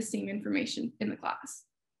get the same information in the class.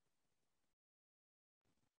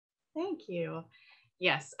 Thank you.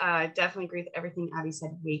 Yes, definitely agree with everything Abby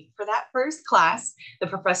said. Wait for that first class. The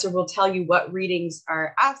professor will tell you what readings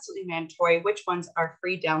are absolutely mandatory, which ones are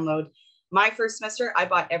free download. My first semester, I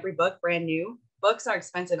bought every book brand new. Books are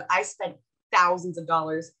expensive. I spent thousands of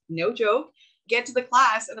dollars, no joke. Get to the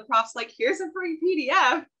class and the prof's like, here's a free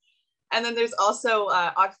PDF. And then there's also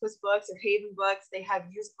Octopus Books or Haven Books. They have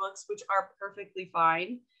used books, which are perfectly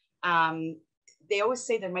fine. They always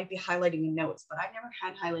say there might be highlighting in notes, but I never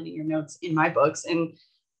had highlighting your notes in my books. And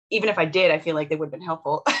even if I did, I feel like they would have been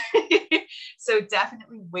helpful. So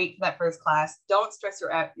definitely wait for that first class. Don't stress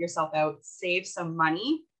yourself out. Save some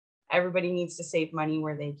money. Everybody needs to save money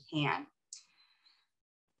where they can.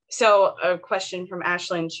 So a question from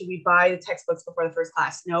Ashlyn, should we buy the textbooks before the first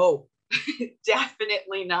class? No,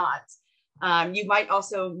 definitely not. You might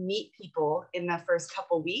also meet people in the first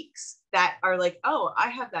couple weeks that are like, oh, I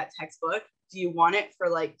have that textbook. Do you want it for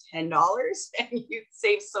like $10? And you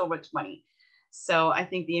save so much money. So I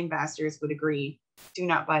think the ambassadors would agree, do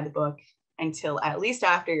not buy the book until at least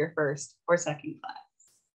after your first or second class.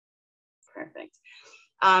 Perfect.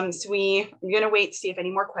 So we're going to wait to see if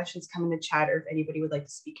any more questions come in the chat or if anybody would like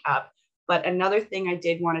to speak up. But another thing I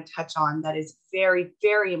did want to touch on that is very,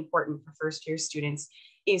 very important for first year students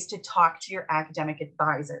is to talk to your academic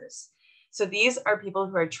advisors. So these are people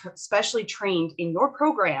who are specially trained in your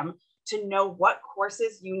program to know what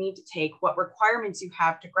courses you need to take, what requirements you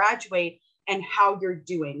have to graduate, and how you're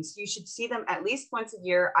doing. So you should see them at least once a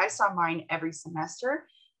year. I saw mine every semester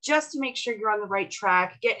just to make sure you're on the right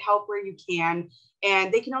track, get help where you can.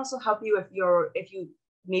 And they can also help you if you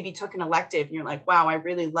maybe took an elective and you're like, wow, I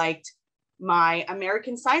really liked my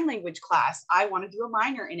American Sign Language class. I want to do a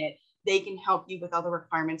minor in it. They can help you with all the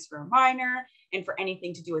requirements for a minor and for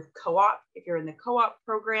anything to do with co-op. If you're in the co-op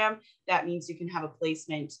program, that means you can have a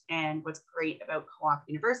placement. And what's great about co-op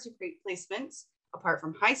university placements, apart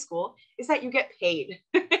from high school, is that you get paid.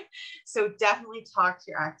 So definitely talk to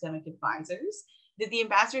your academic advisors. Did the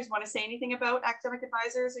ambassadors want to say anything about academic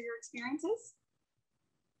advisors or your experiences?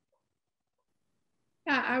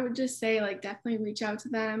 Yeah, I would just say, like, definitely reach out to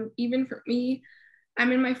them. Even for me,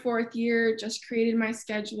 I'm in my 4th year, just created my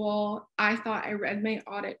schedule. I thought I read my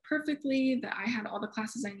audit perfectly, that I had all the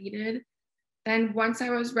classes I needed. Then once I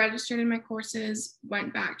was registered in my courses,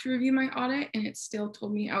 went back to review my audit, and it still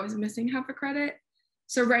told me I was missing half a credit.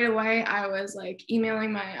 So right away, I was like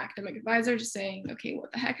emailing my academic advisor, just saying, okay,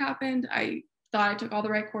 what the heck happened? I thought I took all the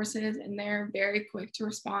right courses, and they're very quick to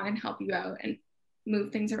respond and help you out and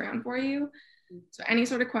move things around for you. So any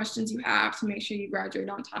sort of questions you have to make sure you graduate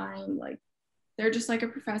on time, like, they're just like a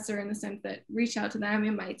professor in the sense that reach out to them.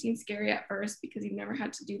 It might seem scary at first because you've never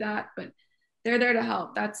had to do that, but they're there to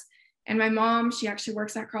help. And my mom, she actually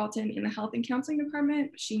works at Carleton in the health and counseling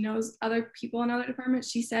department. She knows other people in other departments.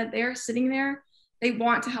 She said they're sitting there, they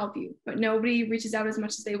want to help you, but nobody reaches out as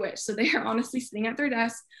much as they wish. So they are honestly sitting at their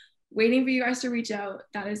desk waiting for you guys to reach out.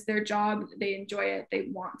 That is their job. They enjoy it. They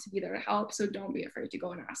want to be there to help. So don't be afraid to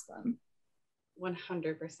go and ask them.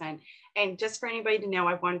 100%. And just for anybody to know,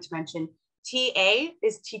 I wanted to mention TA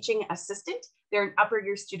is teaching assistant. They're an upper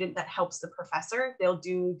year student that helps the professor. They'll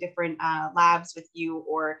do different labs with you,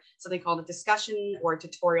 or something called a discussion or a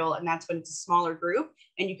tutorial. And that's when it's a smaller group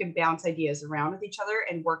and you can bounce ideas around with each other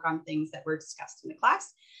and work on things that were discussed in the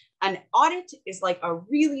class. An audit is like a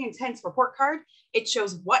really intense report card. It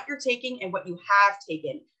shows what you're taking and what you have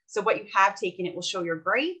taken. So what you have taken, it will show your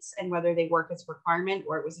grades and whether they work as a requirement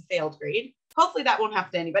or it was a failed grade. Hopefully that won't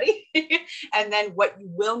happen to anybody. And then what you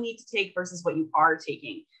will need to take versus what you are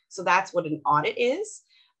taking. So that's what an audit is.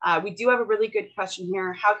 We do have a really good question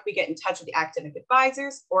here. How can we get in touch with the academic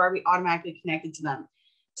advisors, or are we automatically connected to them?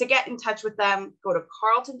 To get in touch with them, go to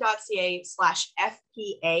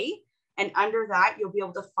carleton.ca/FPA. And under that, you'll be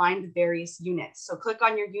able to find the various units. So click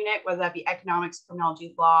on your unit, whether that be economics,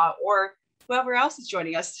 criminology, law, or whoever else is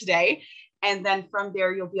joining us today. And then from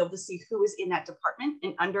there, you'll be able to see who is in that department.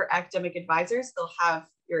 And under academic advisors, they'll have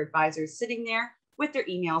your advisors sitting there with their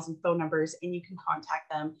emails and phone numbers, and you can contact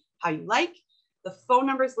them how you like. The phone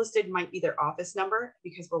numbers listed might be their office number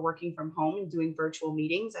because we're working from home and doing virtual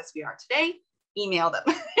meetings as we are today. Email them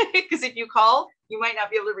because if you call, you might not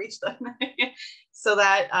be able to reach them. So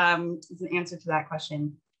that is an answer to that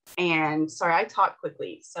question. And sorry, I talked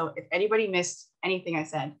quickly. So if anybody missed anything I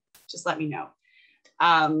said, just let me know.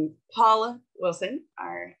 Paul Wilson,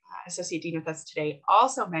 our associate dean with us today,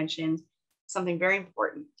 also mentioned something very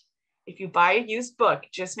important. If you buy a used book,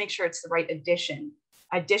 just make sure it's the right edition.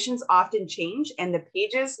 Editions often change, and the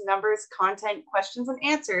pages, numbers, content, questions, and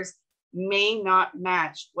answers may not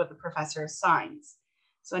match what the professor assigns.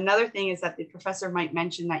 So another thing is that the professor might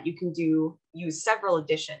mention that you can use several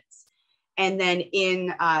editions. And then in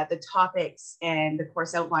the topics and the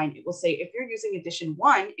course outline, it will say, if you're using edition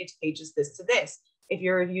 1, it's pages this to this. If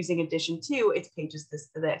you're using edition 2, it's pages this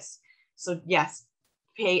to this. So yes,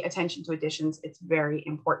 pay attention to editions. It's very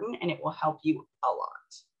important and it will help you a lot.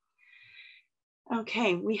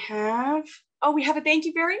 Okay, we have a thank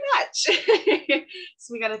you very much.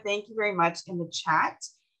 So we got a thank you very much in the chat.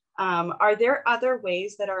 Are there other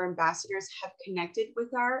ways that our ambassadors have connected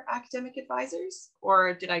with our academic advisors,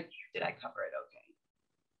 or did I cover it okay?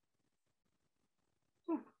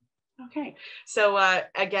 Yeah. Okay, so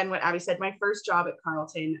again, what Abby said, my first job at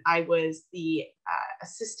Carleton, I was the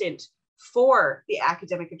assistant for the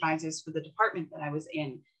academic advisors for the department that I was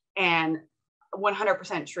in, and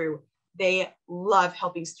 100% true. They love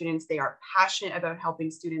helping students. They are passionate about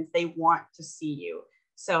helping students. They want to see you.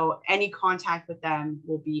 So any contact with them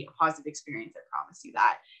will be a positive experience. I promise you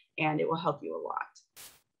that. And it will help you a lot.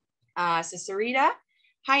 So Sarita,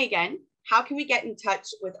 hi again. How can we get in touch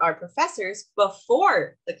with our professors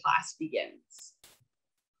before the class begins?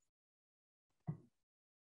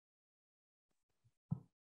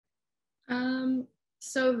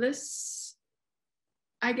 So this,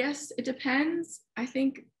 I guess it depends. I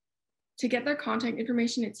think to get their contact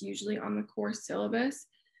information, it's usually on the course syllabus.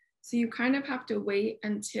 So you kind of have to wait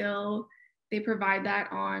until they provide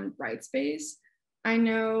that on Brightspace. I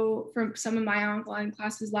know from some of my online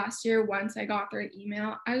classes last year, once I got their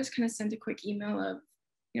email, I just kind of sent a quick email of,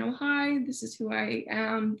 hi, this is who I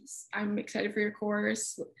am. I'm excited for your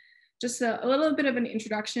course. Just a little bit of an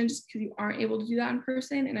introduction, just because you aren't able to do that in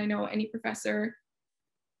person. And I know any professor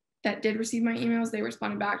that did receive my emails, they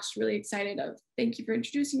responded back just really excited of, thank you for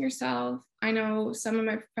introducing yourself. I know some of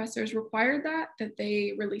my professors required that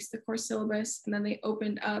they released the course syllabus, and then they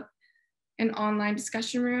opened up an online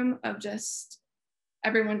discussion room of just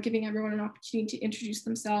giving everyone an opportunity to introduce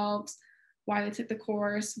themselves, why they took the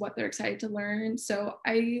course, what they're excited to learn. So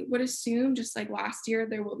I would assume, just like last year,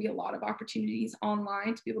 there will be a lot of opportunities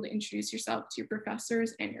online to be able to introduce yourself to your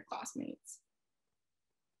professors and your classmates.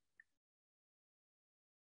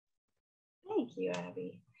 Thank you,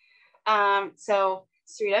 Abby. So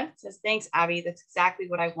Sarita says, thanks, Abby. That's exactly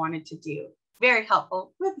what I wanted to do. Very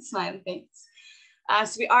helpful with a smiley face.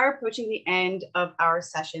 So we are approaching the end of our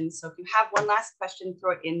session. So if you have one last question,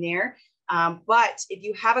 throw it in there. But if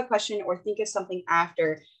you have a question or think of something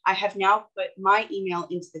after, I have now put my email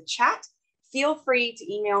into the chat. Feel free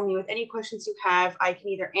to email me with any questions you have. I can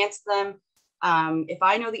either answer them if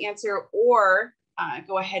I know the answer, or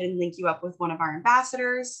go ahead and link you up with one of our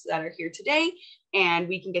ambassadors that are here today, and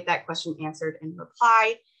we can get that question answered and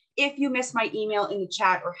reply. If you miss my email in the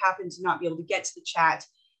chat or happen to not be able to get to the chat,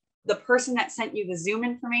 the person that sent you the Zoom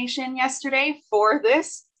information yesterday for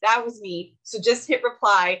this, that was me. So just hit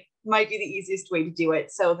reply, might be the easiest way to do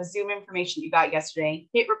it. So the Zoom information you got yesterday,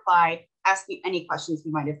 hit reply, ask me any questions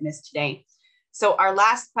you might have missed today. So our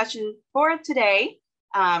last question for today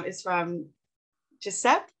is from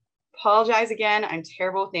Giuseppe. Apologize again, I'm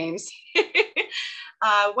terrible with names.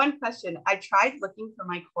 One question, I tried looking for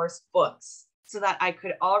my course books so that I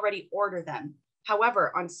could already order them.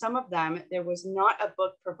 However, on some of them, there was not a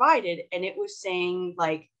book provided and it was saying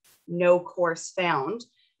like no course found.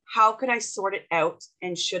 How could I sort it out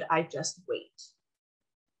and should I just wait?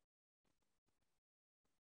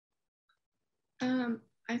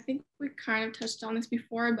 I think we kind of touched on this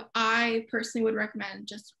before, but I personally would recommend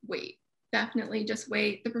just wait. Definitely just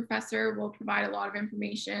wait. The professor will provide a lot of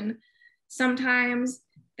information. Sometimes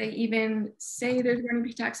they even say there's going to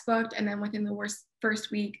be textbook, and then within the first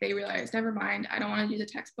week, they realize, never mind, I don't want to do the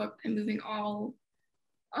textbook. I'm moving all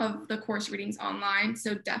of the course readings online.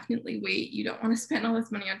 So definitely wait. You don't want to spend all this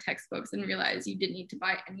money on textbooks and realize you didn't need to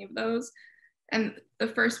buy any of those. And the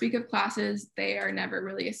first week of classes, they are never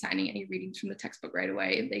really assigning any readings from the textbook right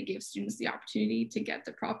away. They give students the opportunity to get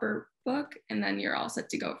the proper book, and then you're all set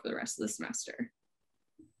to go for the rest of the semester.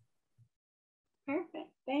 Perfect,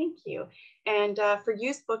 thank you. And for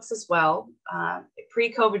used books as well,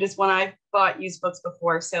 pre-COVID is when I've bought used books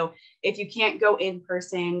before. So if you can't go in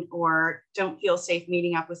person or don't feel safe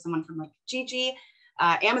meeting up with someone from like Gigi,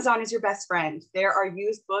 Amazon is your best friend. There are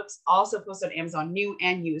used books also posted on Amazon, new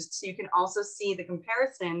and used. So you can also see the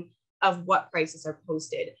comparison of what prices are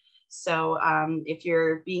posted. So if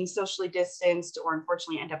you're being socially distanced or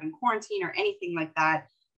unfortunately end up in quarantine or anything like that,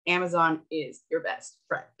 Amazon is your best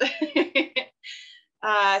friend.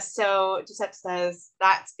 So Giuseppe says,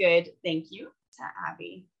 that's good. Thank you to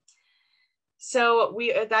Abby. So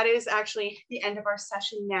that is actually the end of our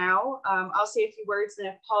session now. I'll say a few words, and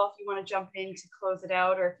if Paul, if you want to jump in to close it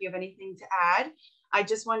out, or if you have anything to add, I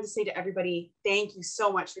just wanted to say to everybody, thank you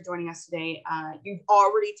so much for joining us today. You've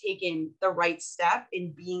already taken the right step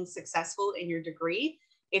in being successful in your degree.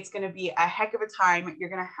 It's going to be a heck of a time. You're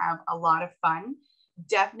going to have a lot of fun.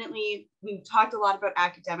 Definitely, we've talked a lot about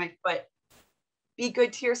academic, but be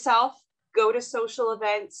good to yourself, go to social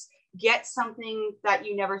events, get something that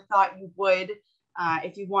you never thought you would.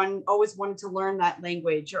 If you always wanted to learn that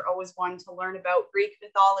language or always wanted to learn about Greek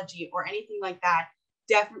mythology or anything like that,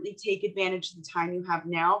 definitely take advantage of the time you have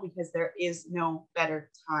now, because there is no better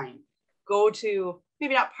time. Go to,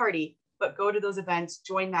 maybe not party, but go to those events,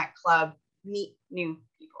 join that club, meet new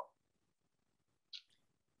people.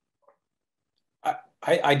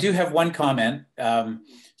 I do have one comment.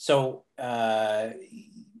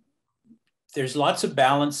 There's lots of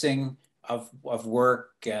balancing of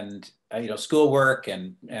work and schoolwork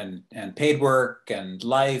and paid work and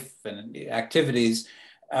life and activities.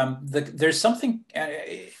 There's something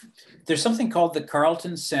called the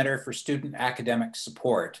Carleton Center for Student Academic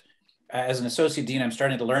Support. As an associate dean, I'm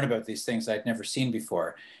starting to learn about these things I'd never seen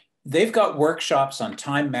before. They've got workshops on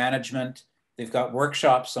time management. They've got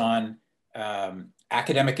workshops on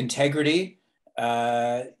academic integrity.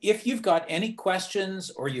 If you've got any questions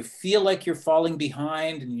or you feel like you're falling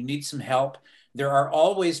behind and you need some help, there are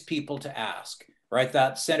always people to ask, right?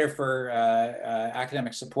 That Center for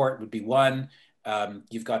Academic Support would be one.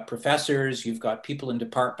 You've got professors, you've got people in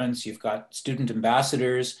departments, you've got student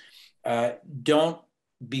ambassadors. Don't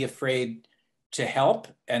be afraid to help.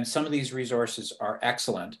 And some of these resources are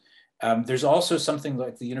excellent. There's also something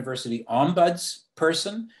like the University Ombuds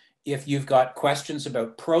person. If you've got questions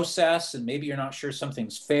about process and maybe you're not sure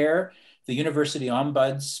something's fair, the University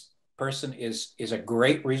Ombuds person is a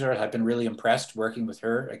great resource. I've been really impressed working with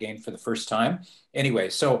her again for the first time.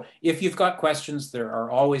 Anyway, so if you've got questions, there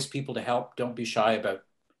are always people to help. Don't be shy about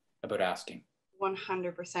asking.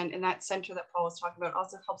 100%. And that center that Paul was talking about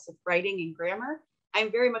also helps with writing and grammar.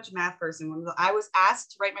 I'm very much a math person. When I was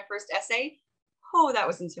asked to write my first essay, oh, that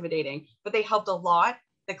was intimidating, but they helped a lot.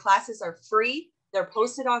 The classes are free. They're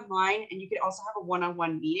posted online, and you can also have a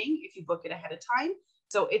one-on-one meeting if you book it ahead of time.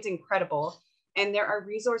 So it's incredible. And there are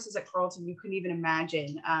resources at Carleton you couldn't even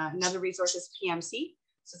imagine. Another resource is PMC.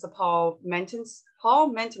 So it's the Paul Menton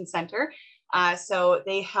Center. So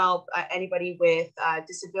they help anybody with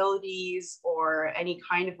disabilities or any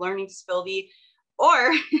kind of learning disability.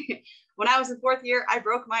 Or when I was in fourth year, I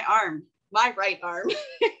broke my arm, my right arm.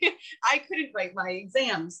 I couldn't write my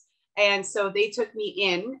exams. And so they took me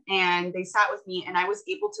in and they sat with me, and I was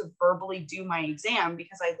able to verbally do my exam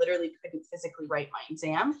because I literally couldn't physically write my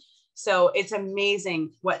exam. So it's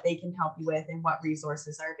amazing what they can help you with and what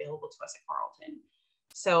resources are available to us at Carleton.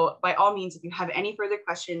 So by all means, if you have any further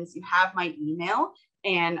questions, you have my email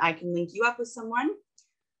and I can link you up with someone.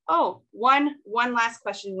 Oh, one last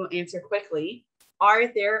question we'll answer quickly. Are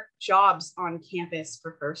there jobs on campus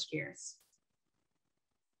for first years?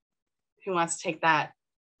 Who wants to take that?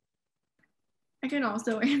 I can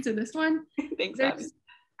also answer this one. Thanks, There's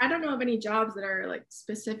I don't know of any jobs that are like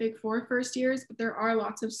specific for first years, but there are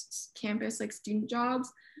lots of campus like student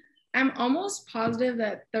jobs. I'm almost positive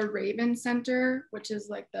that the Raven Center, which is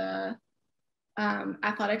like the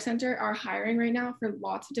athletic center, are hiring right now for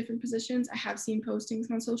lots of different positions. I have seen postings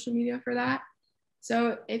on social media for that.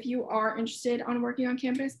 So if you are interested on working on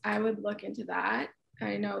campus, I would look into that.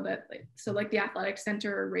 I know that like the athletic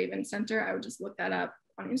center or Raven Center, I would just look that up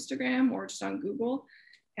on Instagram or just on Google,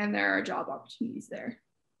 and there are job opportunities there.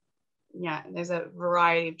 Yeah, and there's a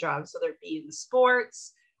variety of jobs, whether it be in the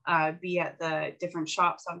sports, be at the different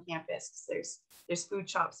shops on campus, because there's food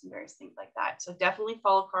shops and various things like that. So definitely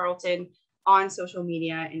follow Carleton on social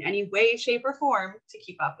media in any way, shape, or form to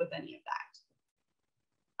keep up with any of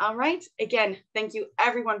that. All right, again, thank you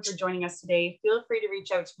everyone for joining us today. Feel free to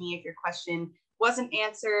reach out to me if your question wasn't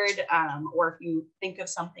answered, or if you think of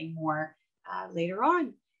something more later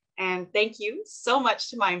on. And thank you so much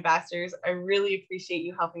to my ambassadors. I really appreciate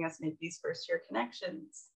you helping us make these first year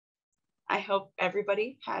connections. I hope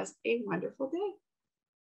everybody has a wonderful day.